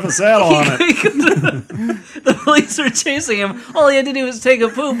never. Slap a saddle on it. The police were chasing him. All he had to do was take a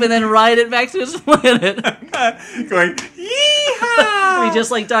poop and then ride it back to his planet. Going, yeehaw! I mean,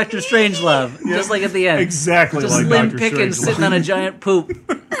 just like Dr. Strangelove. Just like at the end. Exactly Just like Lynn Dr. Pickens Strangelove. sitting on a giant poop,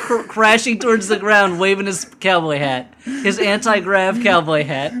 crashing towards the ground, waving his cowboy hat. His anti-grav cowboy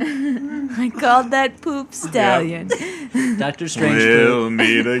hat. I called that poop stallion. Dr. Strange We'll poop.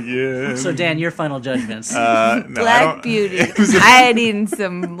 meet again. So, Dan, your final judgments. No, I Black don't- Beauty. It was, I had eaten a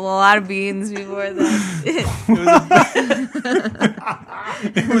lot of beans before that.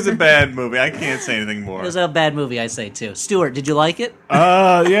 it was a bad movie. I can't say anything more. It was a bad movie, I say, too. Stuart, did you like it?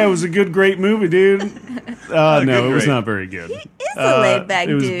 Yeah, it was a good, great movie, dude. No, good, it was great. not very good. It's a laid back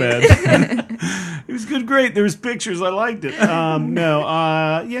It was dude. bad. It was good, great. There was pictures. I liked it.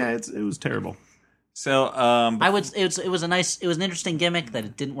 It was terrible. So, I would. It was an interesting gimmick that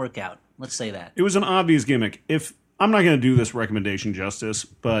it didn't work out. Let's say that. It was an obvious gimmick. If I'm not going to do this recommendation justice,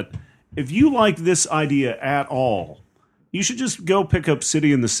 but if you like this idea at all, you should just go pick up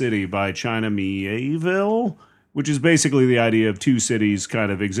City in the City by China Miéville, which is basically the idea of two cities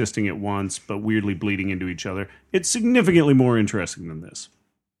kind of existing at once, but weirdly bleeding into each other. It's significantly more interesting than this.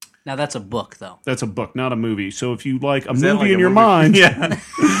 Now that's a book, though. That's a book, not a movie. So if you like a is that movie like in a your movie? mind, Yeah.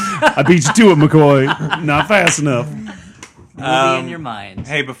 I beat you to it, McCoy. Not fast enough. Movie in your mind.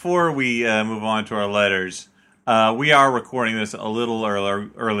 Hey, before we move on to our letters, we are recording this a little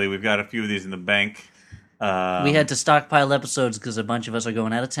early. We've got a few of these in the bank. We had to stockpile episodes because a bunch of us are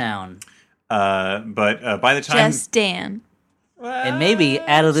going out of town. But by the time... Just Dan. And maybe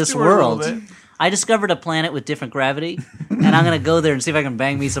out of this Stuart a little world. bit. I discovered a planet with different gravity, and I'm going to go there and see if I can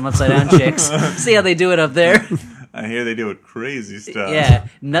bang me some upside-down chicks. See how they do it up there. I hear they do it crazy stuff. Yeah,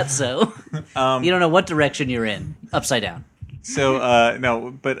 nutso. You don't know what direction you're in. Upside down. So,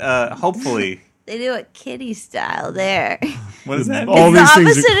 no, but hopefully... They do it kitty style there. What is that? All It's the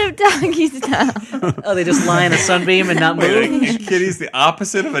these things opposite of doggy style. Oh, they just lie in a sunbeam and not Wait, move? a kitty's the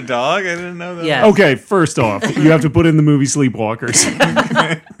opposite of a dog? I didn't know that. Yeah. Okay, first off, you have to put in the movie Sleepwalkers.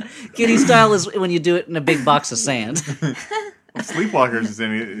 Kitty style is when you do it in a big box of sand. Sleepwalkers is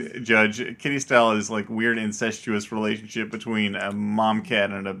any judge. Kitty style is like weird incestuous relationship between a mom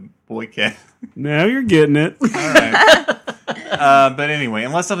cat and a boy cat. Now you're getting it. All right. But anyway,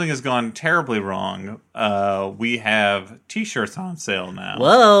 unless something has gone terribly wrong, we have T-shirts on sale now.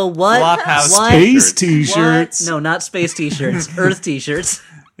 Whoa, what? Flophouse What? Space T-shirts. T-shirts. No, not space t-shirts. Earth t-shirts.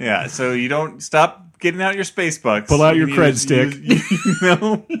 Yeah, so you don't stop getting out your space bucks. Pull out You your can cred stick.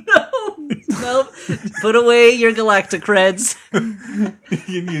 no, Nope. Put away your galactic creds.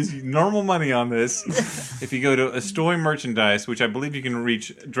 you can use normal money on this. If you go to Astoy Merchandise, which I believe you can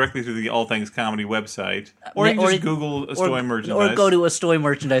reach directly through the All Things Comedy website, or you can just Google Astoy Merchandise. Or go to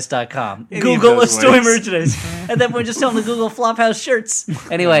astoymerchandise.com. Any of Google those Astoy ways. Merchandise. At that point, just tell them to Google Flophouse shirts.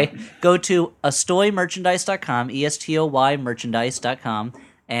 Anyway, go to astoymerchandise.com, ESTOY merchandise.com.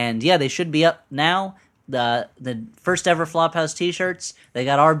 And yeah, they should be up now. The first ever Flophouse t-shirts. They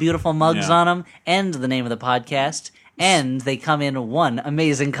got our beautiful mugs Yeah. on them and the name of the podcast. And they come in one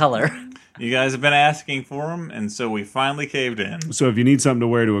amazing color. You guys have been asking for them, and so we finally caved in. So if you need something to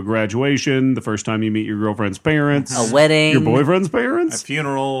wear to a graduation, the first time you meet your girlfriend's parents, A wedding. your boyfriend's A parents,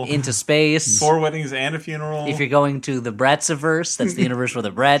 funeral, Into space. 4 weddings and a funeral. If you're going to the Bratsiverse, that's the universe where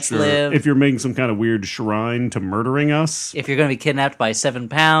the Brats live. if you're making some kind of weird shrine to murdering us, If you're going to be kidnapped by 7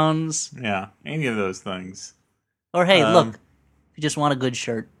 pounds. Yeah, any of those things. Or hey, look, if you just want a good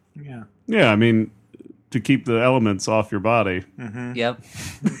shirt. Yeah. yeah, I mean, to keep the elements off your body. Yep.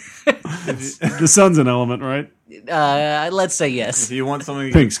 The sun's an element, right? Let's say yes. If you want something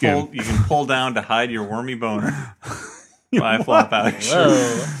you Pink can pull down to hide your wormy boner, buy a Flophouse shirt.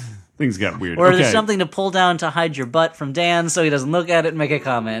 Whoa. things got weird. Or okay. there's something to pull down to hide your butt from Dan so he doesn't look at it and make a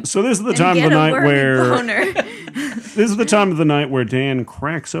comment. So this is the And time of get the a night wormy where boner. this is the time of the night where Dan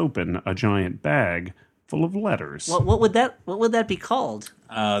cracks open a giant bag full of letters. What would that be called?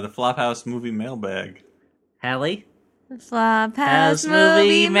 The Flophouse movie mailbag. Hallie? Flophouse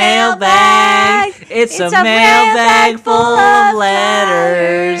movie mailbag. It's a mailbag full of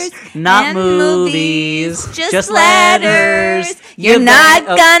letters. Not and movies, just letters. You're not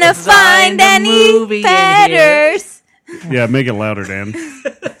gonna find any fetters. Yeah, make it louder, Dan.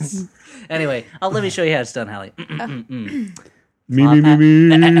 Anyway, let me show you how it's done, Hallie. Me, me, me,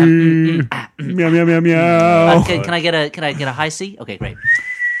 me. Meow, meow, meow, meow. Can I get a high C? Okay, great.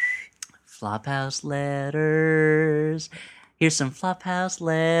 Flophouse letters. Here's some Flophouse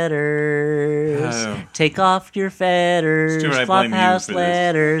letters. Oh. Take off your fetters. Stuart, I blame you Flophouse for this.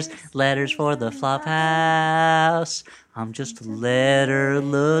 letters. Letters for the Flophouse. I'm just a letter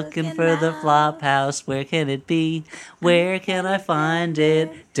looking for the Flophouse. Where can it be? Where can I find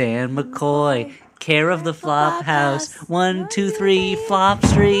it? Dan McCoy, care of the Flophouse. 123 Flop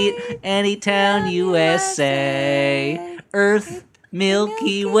Street, Anytown, USA. Earth,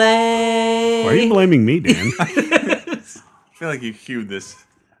 Milky Way. Why are you blaming me, Dan? I feel like you cued this.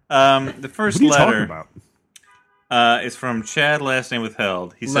 The first What are you talking letter about? is from Chad, last name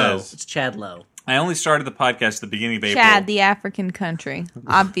withheld. He Low. says, It's Chad Low. I only started the podcast at the beginning of April. Chad, the African country,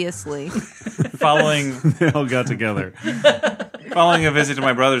 obviously. Following They all got together. Following a visit to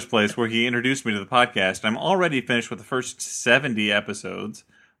my brother's place where he introduced me to the podcast, I'm already finished with the first 70 episodes.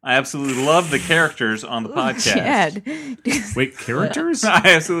 I absolutely love the characters on the podcast. Chad. Wait, characters? I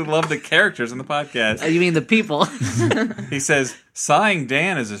absolutely love the characters on the podcast. You mean the people? He says, sighing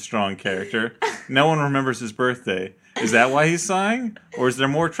Dan is a strong character. No one remembers his birthday. Is that why he's sighing? Or is there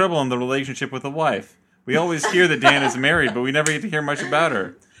more trouble in the relationship with the wife? We always hear that Dan is married, but we never get to hear much about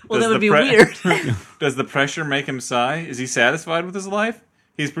her. Well, Does that would the be weird. Does the pressure make him sigh? Is he satisfied with his life?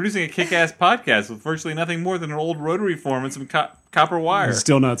 He's producing a kick-ass podcast with virtually nothing more than an old rotary form and some copper wire.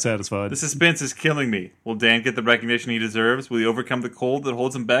 Still not satisfied. The suspense is killing me. Will Dan get the recognition he deserves? Will he overcome the cold that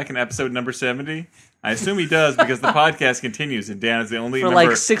holds him back in episode number 70? I assume he does because the podcast continues and Dan is the only For member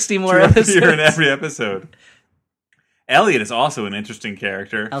like 60 more to appear in episodes. every episode. Elliott is also an interesting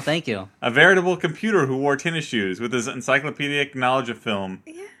character. Oh, thank you. A veritable computer who wore tennis shoes with his encyclopedic knowledge of film.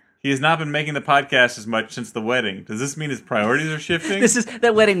 He has not been making the podcast as much since the wedding. Does this mean his priorities are shifting?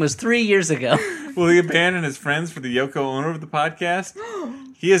 That wedding was 3 years ago. Will he abandon his friends for the Yoko owner of the podcast?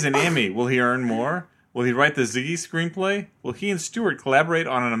 He has an Emmy. Will he earn more? Will he write the Ziggy screenplay? Will he and Stuart collaborate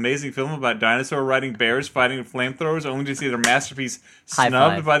on an amazing film about dinosaur riding bears fighting with flamethrowers only to see their masterpiece High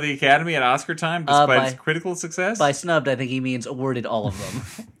snubbed five. by the Academy at Oscar time despite by- its critical success? By snubbed, I think he means awarded all of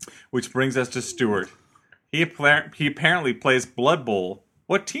them. Which brings us to Stuart. He apparently plays Blood Bowl.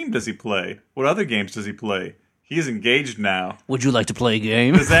 What team does he play? What other games does he play? He is engaged now. Would you like to play a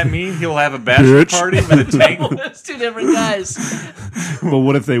game? Does that mean he'll have a bachelor Bitch. party with a tank? That's two different guys. Well,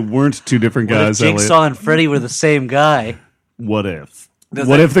 what if they weren't two different What if guys, Elliot? Jigsaw and Freddy were the same guy? What if? Does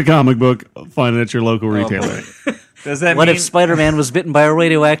What that- if the comic book find it at your local retailer? Does that What mean if Spider-Man was bitten by a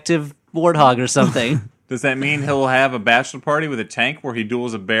radioactive warthog or something? Does that mean he'll have a bachelor party with a tank where he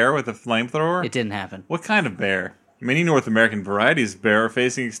duels a bear with a flamethrower? It didn't happen. What kind of bear? Many North American varieties of bear are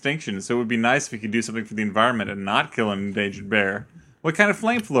facing extinction, so it would be nice if he could do something for the environment and not kill an endangered bear. What kind of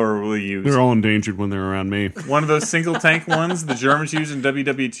flamethrower will he use? They're all endangered when they're around me. One of those single tank ones the Germans use in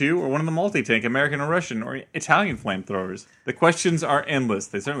WW2, or one of the multi-tank American or Russian or Italian flamethrowers? The questions are endless.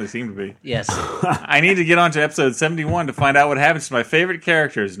 They certainly seem to be. Yes. I need to get on to episode 71 to find out what happens to my favorite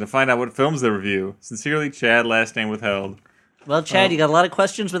characters and to find out what films they review. Sincerely, Chad, last name withheld. Well, Chad, you got a lot of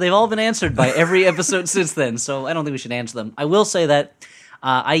questions, but they've all been answered by every episode since then, so I don't think we should answer them. I will say that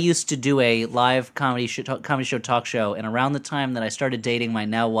I used to do a live comedy show talk show, and around the time that I started dating my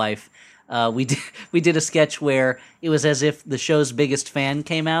now wife, we did a sketch where it was as if the show's biggest fan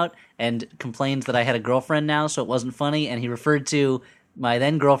came out and complained that I had a girlfriend now, so it wasn't funny, and he referred to my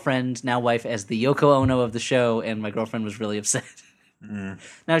then girlfriend, now wife, as the Yoko Ono of the show, and my girlfriend was really upset.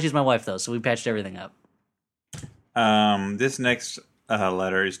 Now she's my wife, though, so we patched everything up. This next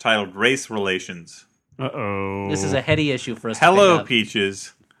letter is titled Race Relations. Uh-oh. This is a heady issue for us to Hello, pick up.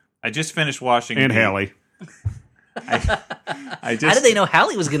 Peaches. I just finished watching... And Hallie. I just, How did they know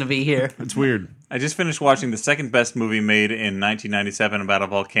Hallie was going to be here? It's weird. I just finished watching the second best movie made in 1997 about a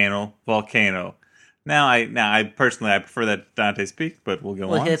volcano. Now, I personally prefer that Dante speak, but we'll go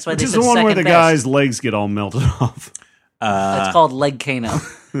Well, on. that's why Which they is said the one where second the best. guy's legs get all melted off. It's called Leg Kano.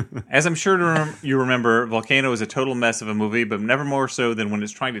 As I'm sure you remember, Volcano is a total mess of a movie, but never more so than when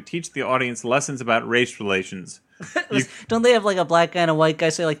it's trying to teach the audience lessons about race relations. Don't they have like a black guy and a white guy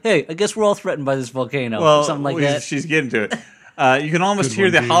say like, "Hey, I guess we're all threatened by this volcano," or something like that? She's getting to it. You can almost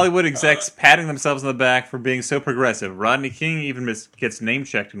hear the Hollywood execs patting themselves on the back for being so progressive. Rodney King even gets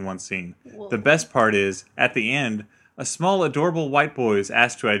name-checked in one scene. Whoa. The best part is, at the end, a small, adorable white boy is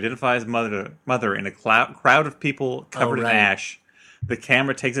asked to identify his mother in a crowd of people covered in ash. The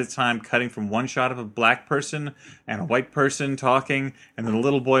camera takes its time cutting from one shot of a black person and a white person talking, and then the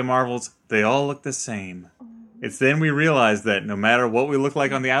little boy marvels, they all look the same. It's then we realize that no matter what we look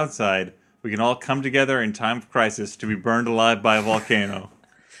like on the outside, we can all come together in time of crisis to be burned alive by a volcano.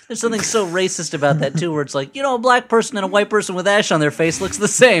 There's something so racist about that, too, where it's like, a black person and a white person with ash on their face looks the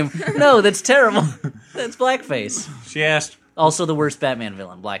same. No, that's terrible. That's blackface. She asked... Also the worst Batman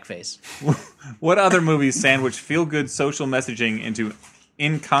villain, blackface. What other movies sandwich feel-good social messaging into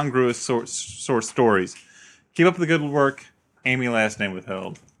incongruous source stories? Keep up the good work. Amy, last name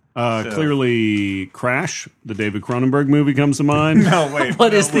withheld. Clearly, Crash, the David Cronenberg movie, comes to mind. No, wait.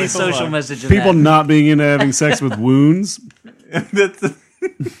 What is the social message in People that? not being into having sex with wounds. That's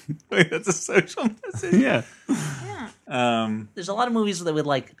a social message? Yeah. There's a lot of movies that would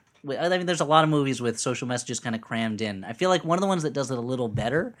like... I mean, there's a lot of movies with social messages kind of crammed in. I feel like one of the ones that does it a little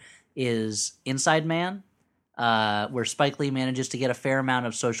better is Inside Man, where Spike Lee manages to get a fair amount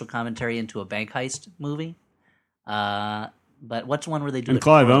of social commentary into a bank heist movie. But what's one where they do? And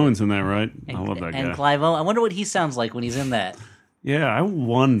Clive Owen's in that, right? And, I love that guy. And Clive Owen. I wonder what he sounds like when he's in that. Yeah, I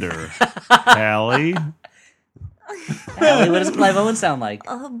wonder. Hallie? Hallie, what does Clive Owen sound like?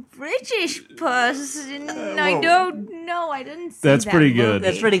 A British person. I don't know. I didn't see That's that pretty movie. good.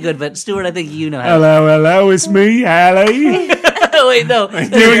 That's pretty good, but Stuart, I think you know how. Hello, it's me, Hallie. Wait, no.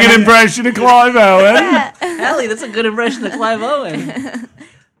 Doing an impression of Clive Owen. Hallie, that's a good impression of Clive Owen.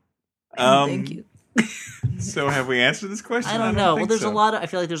 Thank you. So have we answered this question? I don't know. Well, there's I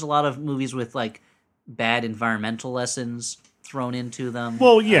feel like there's a lot of movies with like bad environmental lessons thrown into them.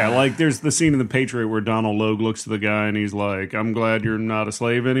 Well, yeah, like there's the scene in The Patriot where Donald Logue looks to the guy and he's like, "I'm glad you're not a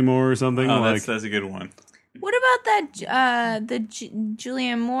slave anymore," or something. Oh, like, that's a good one. What about that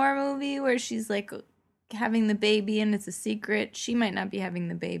Julianne Moore movie where she's like having the baby and it's a secret? She might not be having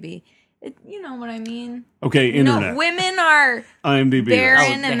the baby. You know what I mean? Okay, internet. No, women are IMDb.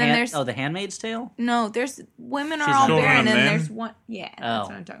 barren, and then there's The Handmaid's Tale. no, there's women are She's all children barren, of and men? there's one. Yeah, that's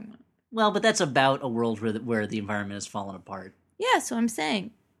what I'm talking about. Well, but that's about a world where the environment has fallen apart. Yeah, so I'm saying.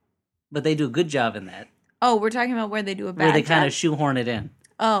 But they do a good job in that. Oh, we're talking about where they do a bad Where they job? kind of shoehorn it in.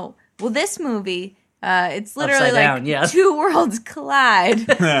 Oh, well, this movie, it's literally Upside like down, yeah. two worlds collide.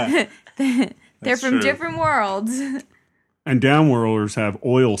 They're That's from true. different worlds. And downworlders have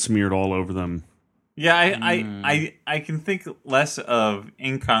oil smeared all over them. Yeah, I can think less of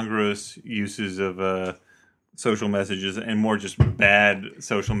incongruous uses of social messages and more just bad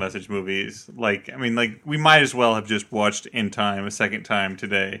social message movies. Like, I mean, like we might as well have just watched In Time a second time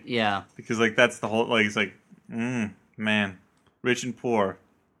today. Yeah. Because like that's the whole like it's like, man, rich and poor.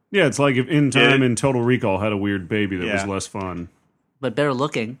 Yeah, it's like if In Time Yeah. and Total Recall had a weird baby that was Yeah. less fun. But better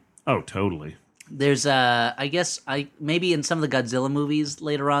looking. Oh, totally. There's I guess maybe in some of the Godzilla movies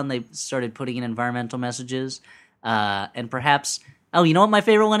later on they started putting in environmental messages, and perhaps you know what my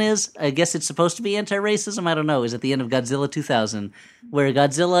favorite one is? I guess it's supposed to be anti-racism. I don't know. Is at the end of Godzilla 2000, where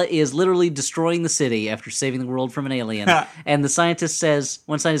Godzilla is literally destroying the city after saving the world from an alien, and one scientist says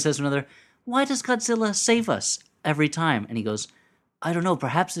to another, "Why does Godzilla save us every time?" And he goes, "I don't know,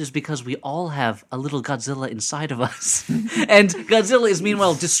 perhaps it is because we all have a little Godzilla inside of us." And Godzilla is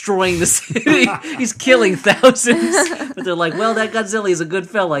meanwhile destroying the city. He's killing thousands. But they're like, well, that Godzilla is a good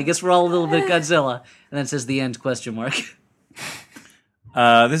fella. I guess we're all a little bit Godzilla. And then it says the end, ?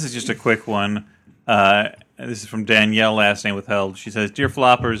 This is just a quick one. This is from Danielle, last name withheld. She says, "Dear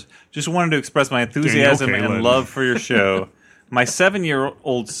Floppers, just wanted to express my enthusiasm Danielle and Kalin. love for your show. My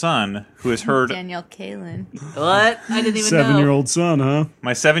 7-year-old son, who has heard Danielle Kalin. What? I didn't even know. 7-year-old son, huh?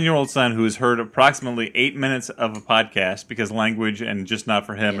 My 7-year-old son, who has heard approximately 8 minutes of a podcast because language and just not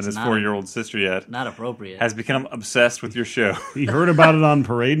for him, It's and his not- 4-year-old sister yet, Not appropriate. has become obsessed with your show. He heard about it on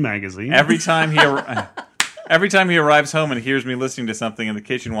Parade magazine. Every time he arrives home and hears me listening to something in the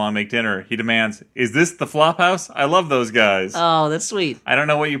kitchen while I make dinner, he demands, "Is this the Flophouse? I love those guys." Oh, that's sweet. I don't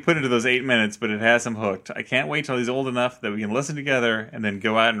know what you put into those 8 minutes, but it has him hooked. I can't wait till he's old enough that we can listen together and then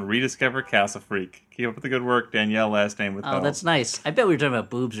go out and rediscover Castle Freak. Keep up with the good work, Danielle, last name with Oh, that's nice. I bet we were talking about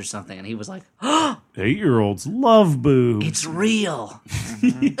boobs or something, and he was like, 8-year-olds love boobs. it's real.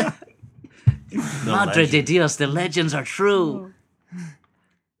 Madre de Dios, the legends are true.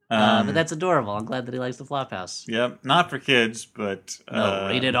 But that's adorable. I'm glad that he likes the Flophouse. Yep, not for kids, but No,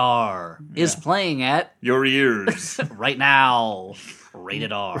 rated R is playing at your ears. right now.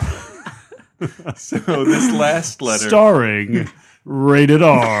 Rated R. So this last letter, Starring Rated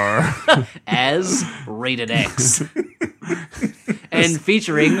R. As Rated X. And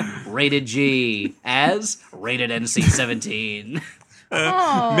featuring Rated G as Rated NC-17.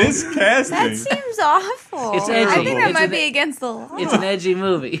 Oh, miscasting. that seems awful. It's edgy. I think that It's might an- be against the law. It's an edgy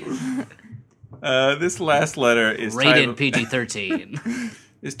movie. This last letter is Rated titled, PG-13.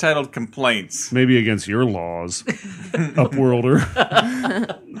 is titled Complaints. Maybe against your laws, Upworlder.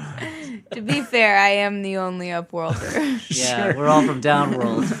 To be fair, I am the only Upworlder. Yeah, we're all from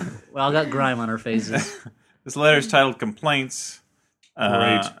Downworld. We all got grime on our faces. This letter is titled Complaints.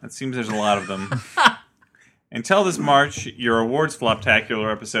 Great. It seems there's a lot of them. Until this March, your awards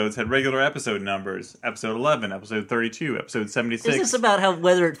floptacular episodes had regular episode numbers. Episode 11, episode 32, episode 76. Is this about how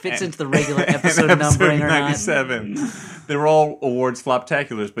whether it fits into the regular episode and numbering or not? 97. They were all awards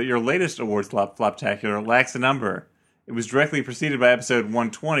floptaculars, but your latest awards floptacular lacks a number. It was directly preceded by episode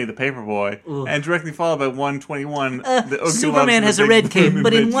 120, The Paperboy, and directly followed by 121, The Oogie Superman Loves has the a Big red cape, Blue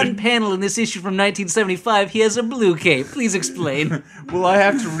but in Midget. one panel in this issue from 1975, he has a blue cape. Please explain. Will I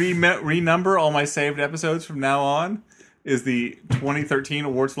have to renumber all my saved episodes from now on? Is the 2013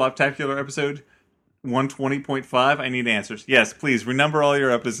 Awards Floptacular episode 120.5? I need answers. Yes, please, renumber all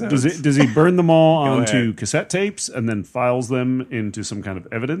your episodes. Does he burn them all Go onto ahead. cassette tapes and then files them into some kind of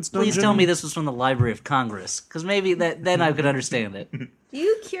evidence dungeon? Please tell me this was from the Library of Congress, because maybe then I could understand it. Do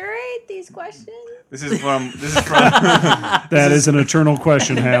you curate these questions? This is from That is an eternal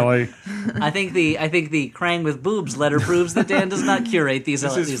question, Hallie. I think the Krang with boobs letter proves that Dan does not curate these.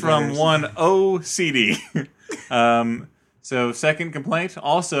 This is these from letters. one OCD. So, second complaint.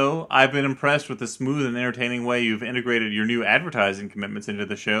 Also, I've been impressed with the smooth and entertaining way you've integrated your new advertising commitments into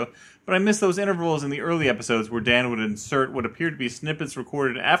the show, but I miss those intervals in the early episodes where Dan would insert what appeared to be snippets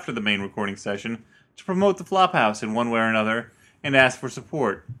recorded after the main recording session to promote the Flophouse in one way or another and ask for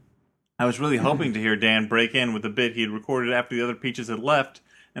support. I was really hoping to hear Dan break in with the bit he had recorded after the other Peaches had left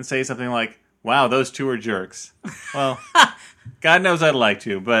and say something like, "Wow, those two are jerks." Well, God knows I'd like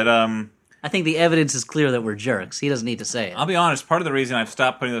to, but I think the evidence is clear that we're jerks. He doesn't need to say it. I'll be honest, part of the reason I've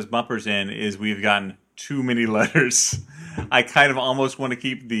stopped putting those bumpers in is we've gotten too many letters. I kind of almost want to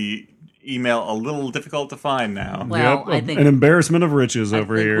keep the email a little difficult to find now. Well, Yep, I think an embarrassment of riches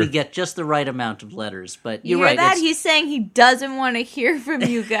over I think here. we get just the right amount of letters. But You you're hear right. that? it's- He's saying he doesn't want to hear from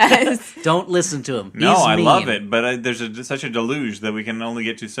you guys. Don't listen to him. No, He's I mean. love it, but there's such a deluge that we can only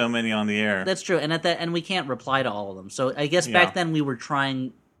get to so many on the air. That's true, and we can't reply to all of them. So I guess Yeah. back then we were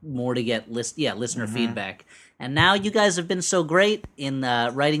trying more to get listener feedback, and now you guys have been so great in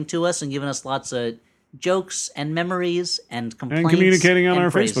writing to us and giving us lots of jokes and memories and complaints communicating on and our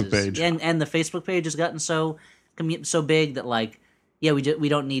praises. Facebook page. and the Facebook page has gotten so big that we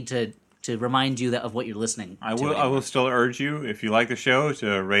don't need to remind you of what you're listening. I to will anymore. still urge you, if you like the show,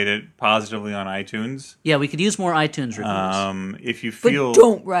 to rate it positively on iTunes. Yeah, we could use more iTunes reviews. If you But feel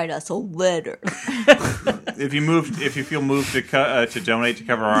don't write us a letter. if you feel moved to donate to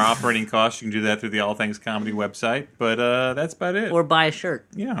cover our operating costs, you can do that through the All Things Comedy website. But that's about it. Or buy a shirt.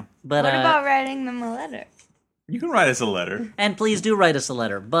 Yeah, But What about writing them a letter? you can write us a letter. and please do write us a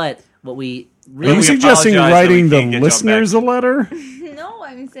letter. But what we Are really you we suggesting apologize that writing we the can't get y'all listeners a letter? No,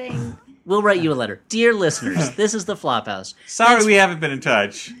 I'm saying We'll write you a letter. Dear listeners, this is the Flophouse. Sorry, we haven't been in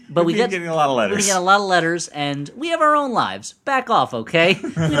touch. But We've we been get- getting a lot of We letters. get a lot of letters, and we have our own lives. Back off, okay? We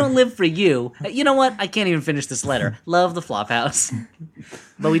don't live for you. You know what? I can't even finish this letter. Love the Flophouse.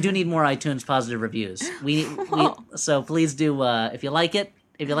 But we do need more iTunes positive reviews. So please do, if you like it,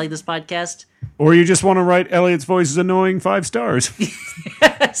 if you like this podcast, Or you just want to write Elliott's voice is annoying 5 stars?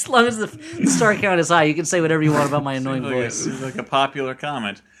 as long as the star count is high, you can say whatever you want about my annoying voice. It's like a popular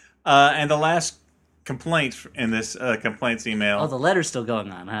comment. And the last complaint in this complaints email. Oh, the letter's still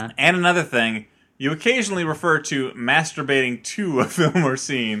going on, huh? And another thing, you occasionally refer to masturbating to a film or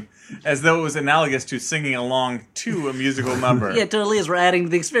scene as though it was analogous to singing along to a musical number. Yeah, it totally is. We're adding to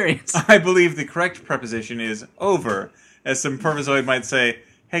the experience. I believe the correct preposition is over, as some pervisoid might say,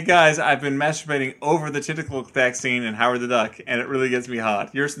 "Hey guys, I've been masturbating over the tentacle vaccine in Howard the Duck, and it really gets me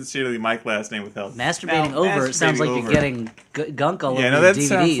hot. Yours sincerely, Mike, last name withheld." Masturbating Now, over, it sounds like masturbating you're getting gunk all Yeah, over no, your that DVDs.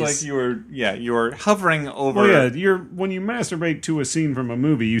 sounds like you were hovering over. Well, yeah, when you masturbate to a scene from a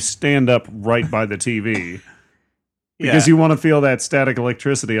movie, you stand up right by the TV because Yeah. you want to feel that static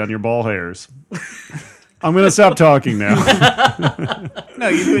electricity on your ball hairs. I'm going to stop talking now. No,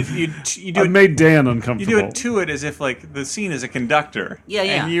 you do it. You do I've it. made Dan You uncomfortable. do it to it as if like the scene is a conductor. Yeah,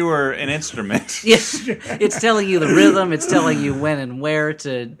 yeah. And you are an instrument. Yes, it's telling you the rhythm. It's telling you when and where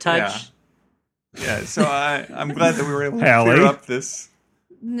to touch. Yeah. So I'm glad that we were able to Hallie? clear up this.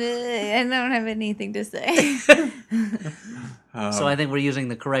 I don't have anything to say. So I think we're using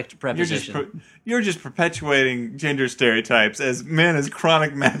the correct preposition. You're just perpetuating gender stereotypes as men as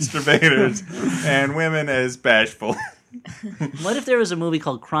chronic masturbators and women as bashful. What if there was a movie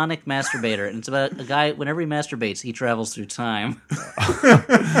called Chronic Masturbator, and it's about a guy, whenever he masturbates, he travels through time?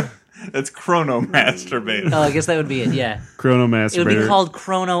 That's chrono masturbator. Oh, I guess that would be it, yeah. Chrono It would be masturbator. called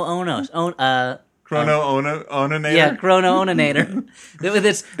Chrono Onos. Chrono onator. Yeah, Chrono Oninator.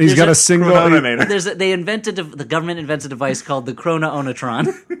 He's got a single. Chrononator. The government invents a device called the Chrono Onatron.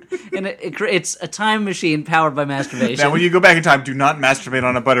 And it's a time machine powered by masturbation. Now, when you go back in time, do not masturbate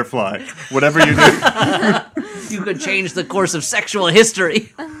on a butterfly. Whatever you do. You could change the course of sexual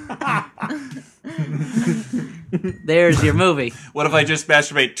history. There's your movie. What if I just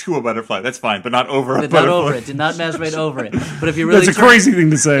masturbate to a butterfly? That's fine, but not over a But butterfly. not over it. Did not masturbate over it. But if you really That's a crazy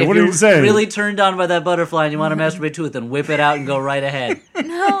thing to say. What are you saying? Really turned on by that butterfly and you want to masturbate to it, then whip it out and go right ahead.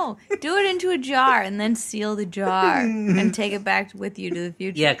 No, do it into a jar and then seal the jar and take it back with you to the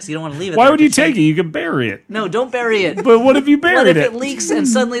future. Yeah, because you don't want to leave it. Why there would you to take change. it? You could bury it. No, don't bury it. But what if you What buried if it? it leaks and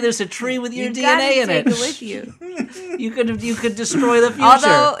suddenly there's a tree with your You gotta DNA in take it? it with you. You could destroy the future.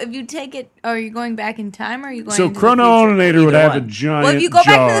 Although, if you take it, are you going back in time or are you going So into the future? Chrononator would Either have a one. giant Well, if you go back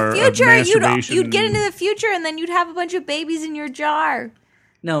jar to the future, of masturbation. you'd get into the future and then you'd have a bunch of babies in your jar.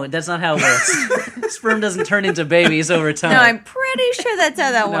 No, that's not how it works. Sperm doesn't turn into babies over time. No, I'm pretty sure that's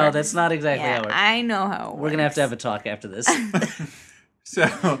how that works. No, that's not exactly how Yeah, it works. I know how it works. We're going to have a talk after this.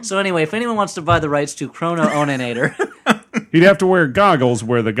 So, So anyway, if anyone wants to buy the rights to Chrono Oninator, He'd have to wear goggles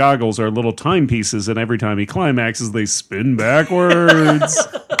where the goggles are little timepieces, and every time he climaxes, they spin backwards.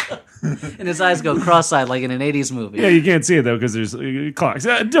 and his eyes go cross-eyed like in an 80s movie. Yeah, you can't see it, though, because there's clocks.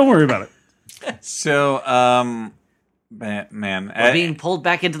 Don't worry about it. so, man, Or being pulled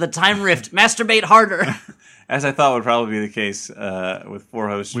back into the time rift. Masturbate harder. as I thought would probably be the case with four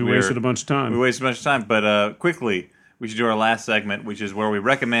hosts, We wasted a bunch of time. We wasted a bunch of time, but quickly, we should do our last segment, which is where we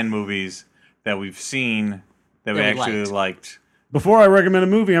recommend movies that we've seen that we That we actually liked. liked. Before I recommend a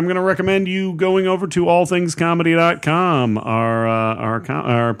movie, I'm going to recommend you going over to allthingscomedy.com,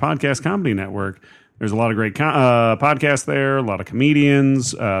 our podcast comedy network. There's a lot of great podcasts there, a lot of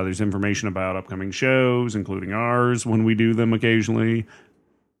comedians. There's information about upcoming shows, including ours when we do them occasionally.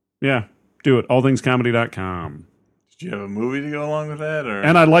 Yeah, do it. allthingscomedy.com. Did you have a movie to go along with that? Or?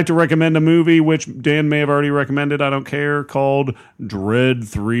 And I'd like to recommend a movie, which Dan may have already recommended, I don't care, called Dread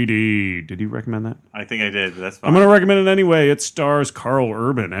 3D. Did you recommend that? I think I did, but that's fine. I'm going to recommend it anyway. It stars Carl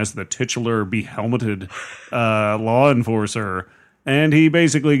Urban as the titular behelmeted law enforcer. And he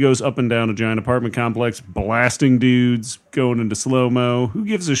basically goes up and down a giant apartment complex, blasting dudes, going into slow-mo. Who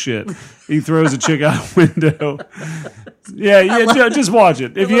gives a shit? He throws a chick out a window. Just watch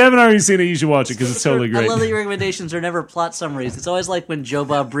it. If you haven't already seen it, you should watch it because it's totally great. I love that your recommendations are never plot summaries. It's always like when Joe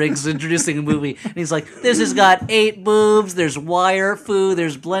Bob Briggs is introducing a movie, and he's like, this has got 8 boobs, there's wire foo,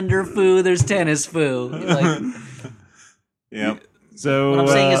 there's blender foo, there's tennis foo. Like, Yep. So what I'm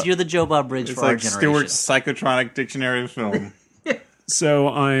saying is you're the Joe Bob Briggs It's for our like generation. Stuart's psychotronic dictionary of film. So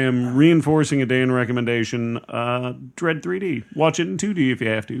I am reinforcing a Dan recommendation, Dread 3D. Watch it in 2D if you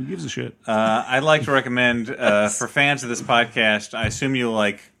have to. Who gives a shit? I'd like to recommend, for fans of this podcast, I assume you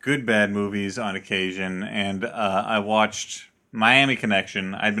like good, bad movies on occasion, and I watched Miami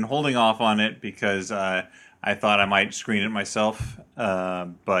Connection. I'd been holding off on it because I thought I might screen it myself,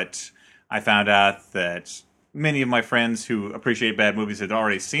 but I found out that many of my friends who appreciate bad movies had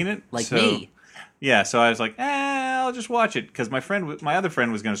already seen it. Like me. Yeah, so I was like, I'll just watch it because my other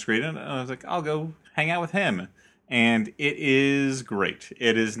friend was going to screen it, and I was like, I'll go hang out with him. And it is great.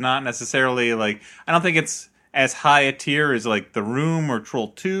 It is not necessarily like, I don't think it's as high a tier as like The Room or Troll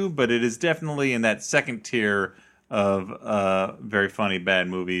 2, but it is definitely in that second tier of very funny bad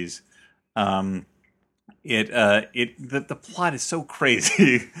movies. The plot is so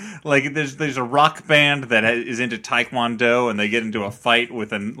crazy. Like there's a rock band that is into Taekwondo, and they get into a fight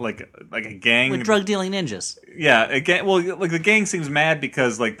with a gang With drug dealing ninjas. Yeah, again, well, like the gang seems mad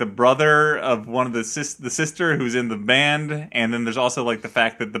because like the brother of one of the sister who's in the band, and then there's also like the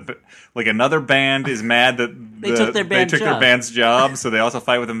fact that another band is mad that They took their band's job, so they also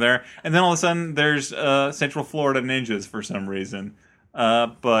fight with them there. And then all of a sudden there's Central Florida ninjas for some reason.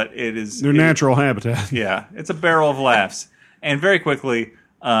 But it is Their natural habitat. Yeah, it's a barrel of laughs. And very quickly,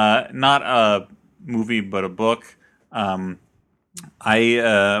 not a movie but a book.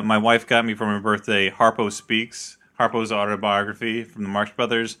 My wife got me for my birthday Harpo Speaks, Harpo's autobiography from the Marx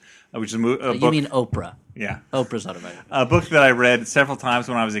Brothers, which is a book. You mean Oprah? Yeah, Oprah's autobiography. a book that I read several times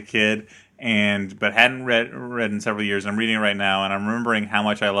when I was a kid, but hadn't read in several years. I'm reading it right now, and I'm remembering how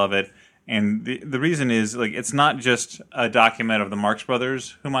much I love it. And the reason is, like, it's not just a document of the Marx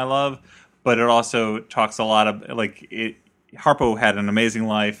Brothers, whom I love, but it also talks a lot of, Harpo had an amazing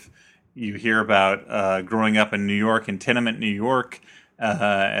life. You hear about growing up in New York, in tenement New York,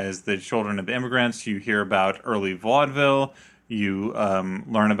 as the children of immigrants. You hear about early vaudeville. You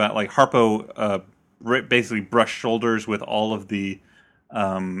learn about, like, Harpo basically brushed shoulders with all of the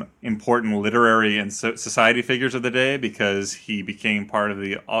important literary and society figures of the day because he became part of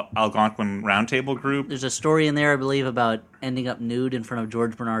the Algonquin Roundtable group. There's a story in there, I believe, about ending up nude in front of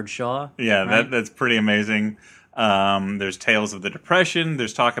George Bernard Shaw. Yeah, right? that's pretty amazing. There's tales of the Depression.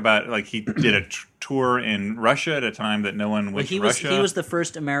 There's talk about, like, he did a tour in Russia at a time that no one went to Russia. He was the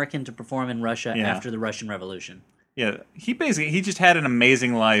first American to perform in Russia Yeah. after the Russian Revolution. Yeah, he just had an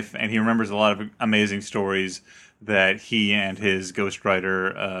amazing life, and he remembers a lot of amazing stories that he and his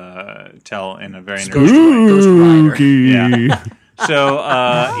ghostwriter tell in a very Ghost Rider. Yeah.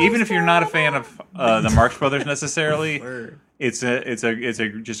 So even if you're not a fan of the Marx Brothers necessarily, Word. it's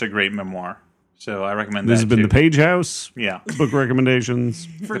just a great memoir. So I recommend This that. has been too. the Page House. Yeah, Book recommendations.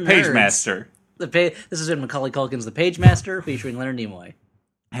 For the Page nerds. Master. This has been Macaulay Culkin's The Page Master, featuring Leonard Nimoy.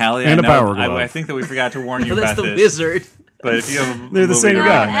 Hallie, And I a know, power glove. I think that we forgot to warn you That's about the this. wizard. But if you have a They're the movie same to guy.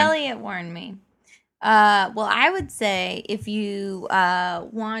 recommend- Elliott warned me. Well, I would say if you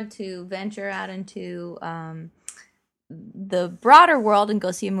want to venture out into the broader world and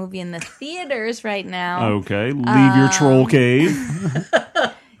go see a movie in the theaters right now, Okay, leave your troll cave.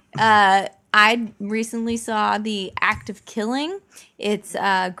 I recently saw The Act of Killing. It's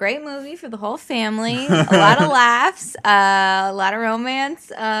a great movie for the whole family. A lot of laughs, a lot of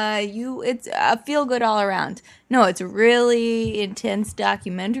romance. It's a feel good all around. No, it's a really intense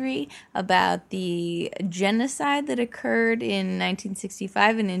documentary about the genocide that occurred in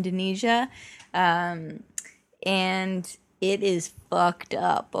 1965 in Indonesia, and it is fucked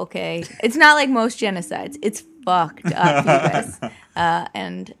up. Okay, it's not like most genocides. It's fucked up, you guys.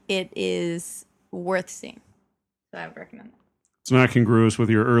 And it is worth seeing. So I would recommend that. It's not congruous with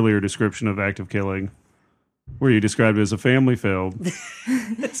your earlier description of active killing, where you described it as a family film.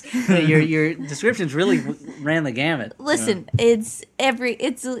 Your descriptions really ran the gamut. Listen, it's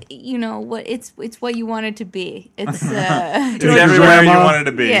you know what it's what you want it to be. It's It's Your everywhere you grandma? wanted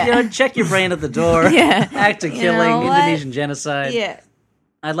to be. Yeah. You know, check your brain at the door. Yeah. Act of You killing, know what? Indonesian genocide. yeah.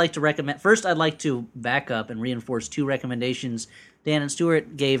 I'd like to recommend. First, I'd like to back up and reinforce two recommendations Dan and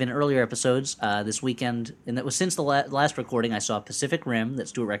Stuart gave in earlier episodes this weekend, and that was since the last recording. I saw Pacific Rim that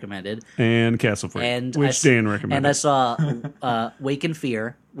Stuart recommended, And Castle Freak, and which Dan recommended. and I saw Wake in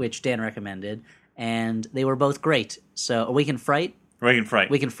Fear, which Dan recommended, and they were both great. So Awake in Fright. Wake and Fright.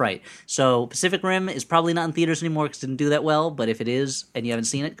 Wake and Fright. So Pacific Rim is probably not in theaters anymore because it didn't do that well. But if it is and you haven't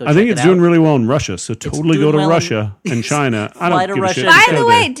seen it, go check it out. I think it's doing really well in Russia, so totally go doing to well Russia and China. I Fly don't to give a Russia. shit. By Just By go the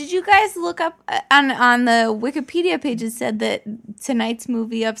there. way, did you guys look up on the Wikipedia page? It said that tonight's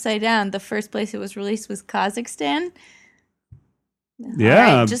movie Upside Down, the first place it was released was Kazakhstan. Yeah,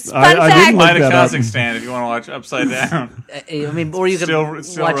 All right, just fun I fact. didn't Fly look to that up. Kazakhstan if you want to watch Upside Down. I mean, or you could Still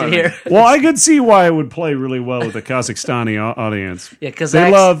watch running. it here. Well, I could see why it would play really well with the Kazakhstani audience. Yeah, because They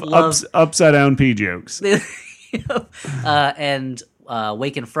love upside down pee jokes. and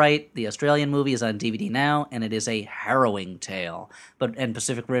Wake and Fright, the Australian movie, is on DVD now, and it is a harrowing tale. And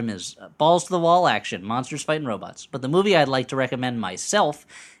Pacific Rim is balls to the wall action, monsters fighting robots. But the movie I'd like to recommend myself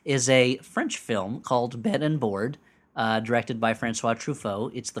is a French film called Bed and Board, directed by Francois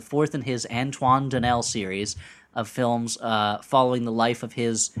Truffaut. It's the fourth in his Antoine Donnell series of films following the life of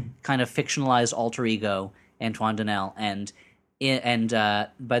his kind of fictionalized alter ego, Antoine Donnell, and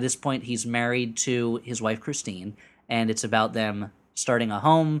by this point he's married to his wife Christine, and it's about them starting a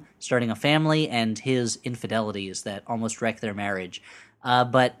home, starting a family, and his infidelities that almost wreck their marriage.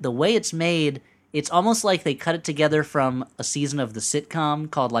 But the way it's made, it's almost like they cut it together from a season of the sitcom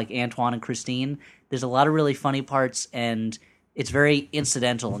called like Antoine and Christine. There's a lot of really funny parts, and it's very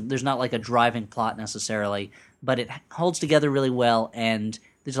incidental. There's not like a driving plot necessarily, but it holds together really well, and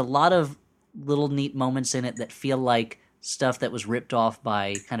there's a lot of little neat moments in it that feel like stuff that was ripped off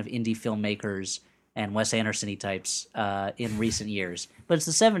by kind of indie filmmakers and Wes Anderson-y types in recent years. But it's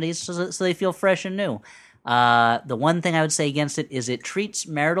the 70s, so they feel fresh and new. The one thing I would say against it is it treats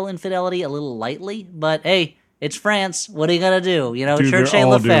marital infidelity a little lightly, but hey, it's France. What are you going to do? You know, Dude, Church they're et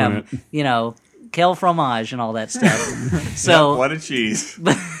all la doing femme. it. You know, quel fromage and all that stuff. So What a cheese.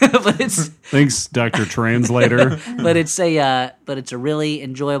 but it's Thanks, Dr. Translator, but it's a really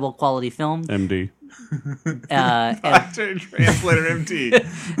enjoyable quality film. MD. Dr. Translator MT.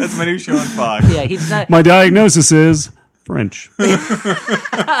 That's my new show on Fox. Yeah, he's not. My diagnosis is French.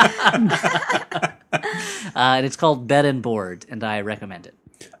 And it's called Bed and Board, and I recommend it.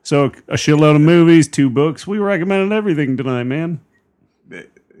 So a shitload of movies, 2 books. We recommended everything tonight, man.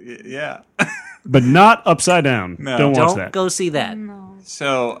 Yeah. But not Upside Down. No. Don't watch Don't that. go see that.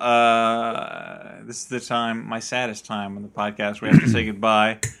 So, this is the time, my saddest time on the podcast, where we have to say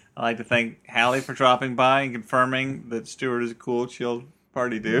goodbye. I'd like to thank Hallie for dropping by and confirming that Stuart is a cool, chill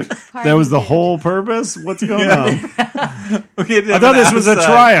party dude. That was the whole purpose? What's going on? I I thought this was a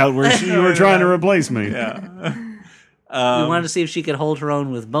tryout where you were trying to replace me. Yeah. We wanted to see if she could hold her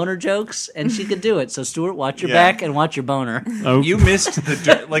own with boner jokes, and she could do it. So, Stuart, watch your Yeah. back and watch your boner. Oh, You missed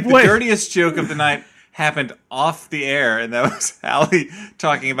the Wait. dirtiest joke of the night happened off the air, and that was Hallie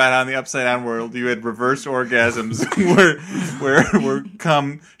talking about how in the Upside Down world you had reverse orgasms where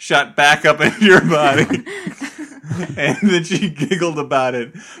cum shot back up into your body. And then she giggled about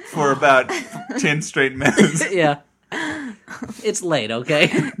it for about 10 straight minutes. Yeah. It's late,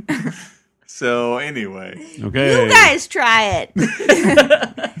 okay? So anyway, okay. You guys try it.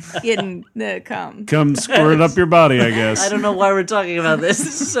 Getting the cum. Come squirt it up your body, I guess. I don't know why we're talking about this.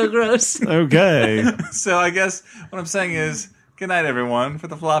 This is so gross. Okay. so I guess what I'm saying is, good night, everyone. For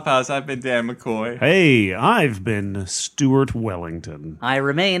the Flophouse, I've been Dan McCoy. Hey, I've been Stuart Wellington. I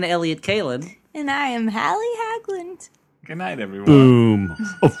remain Elliott Kalin. And I am Hallie Hagland. Good night, everyone. Boom.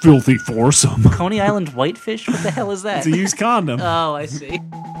 A filthy foursome. Coney Island whitefish? What the hell is that? It's a used condom. Oh, I see.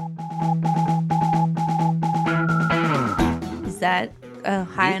 Is that a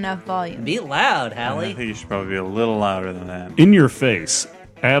high enough volume? Be loud, I Hallie. think you should probably be a little louder than that. In your face.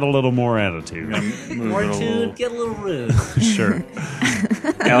 Add a little more attitude. Move More it a tude, little. get a little rude. Sure.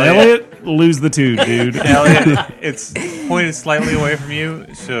 Elliott, Elliot, lose the two, dude. Elliott, it's pointed slightly away from you,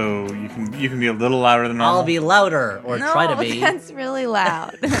 so you can be a little louder than normal. I'll be louder, or No, try to be. that's really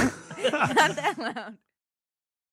loud. Not that loud.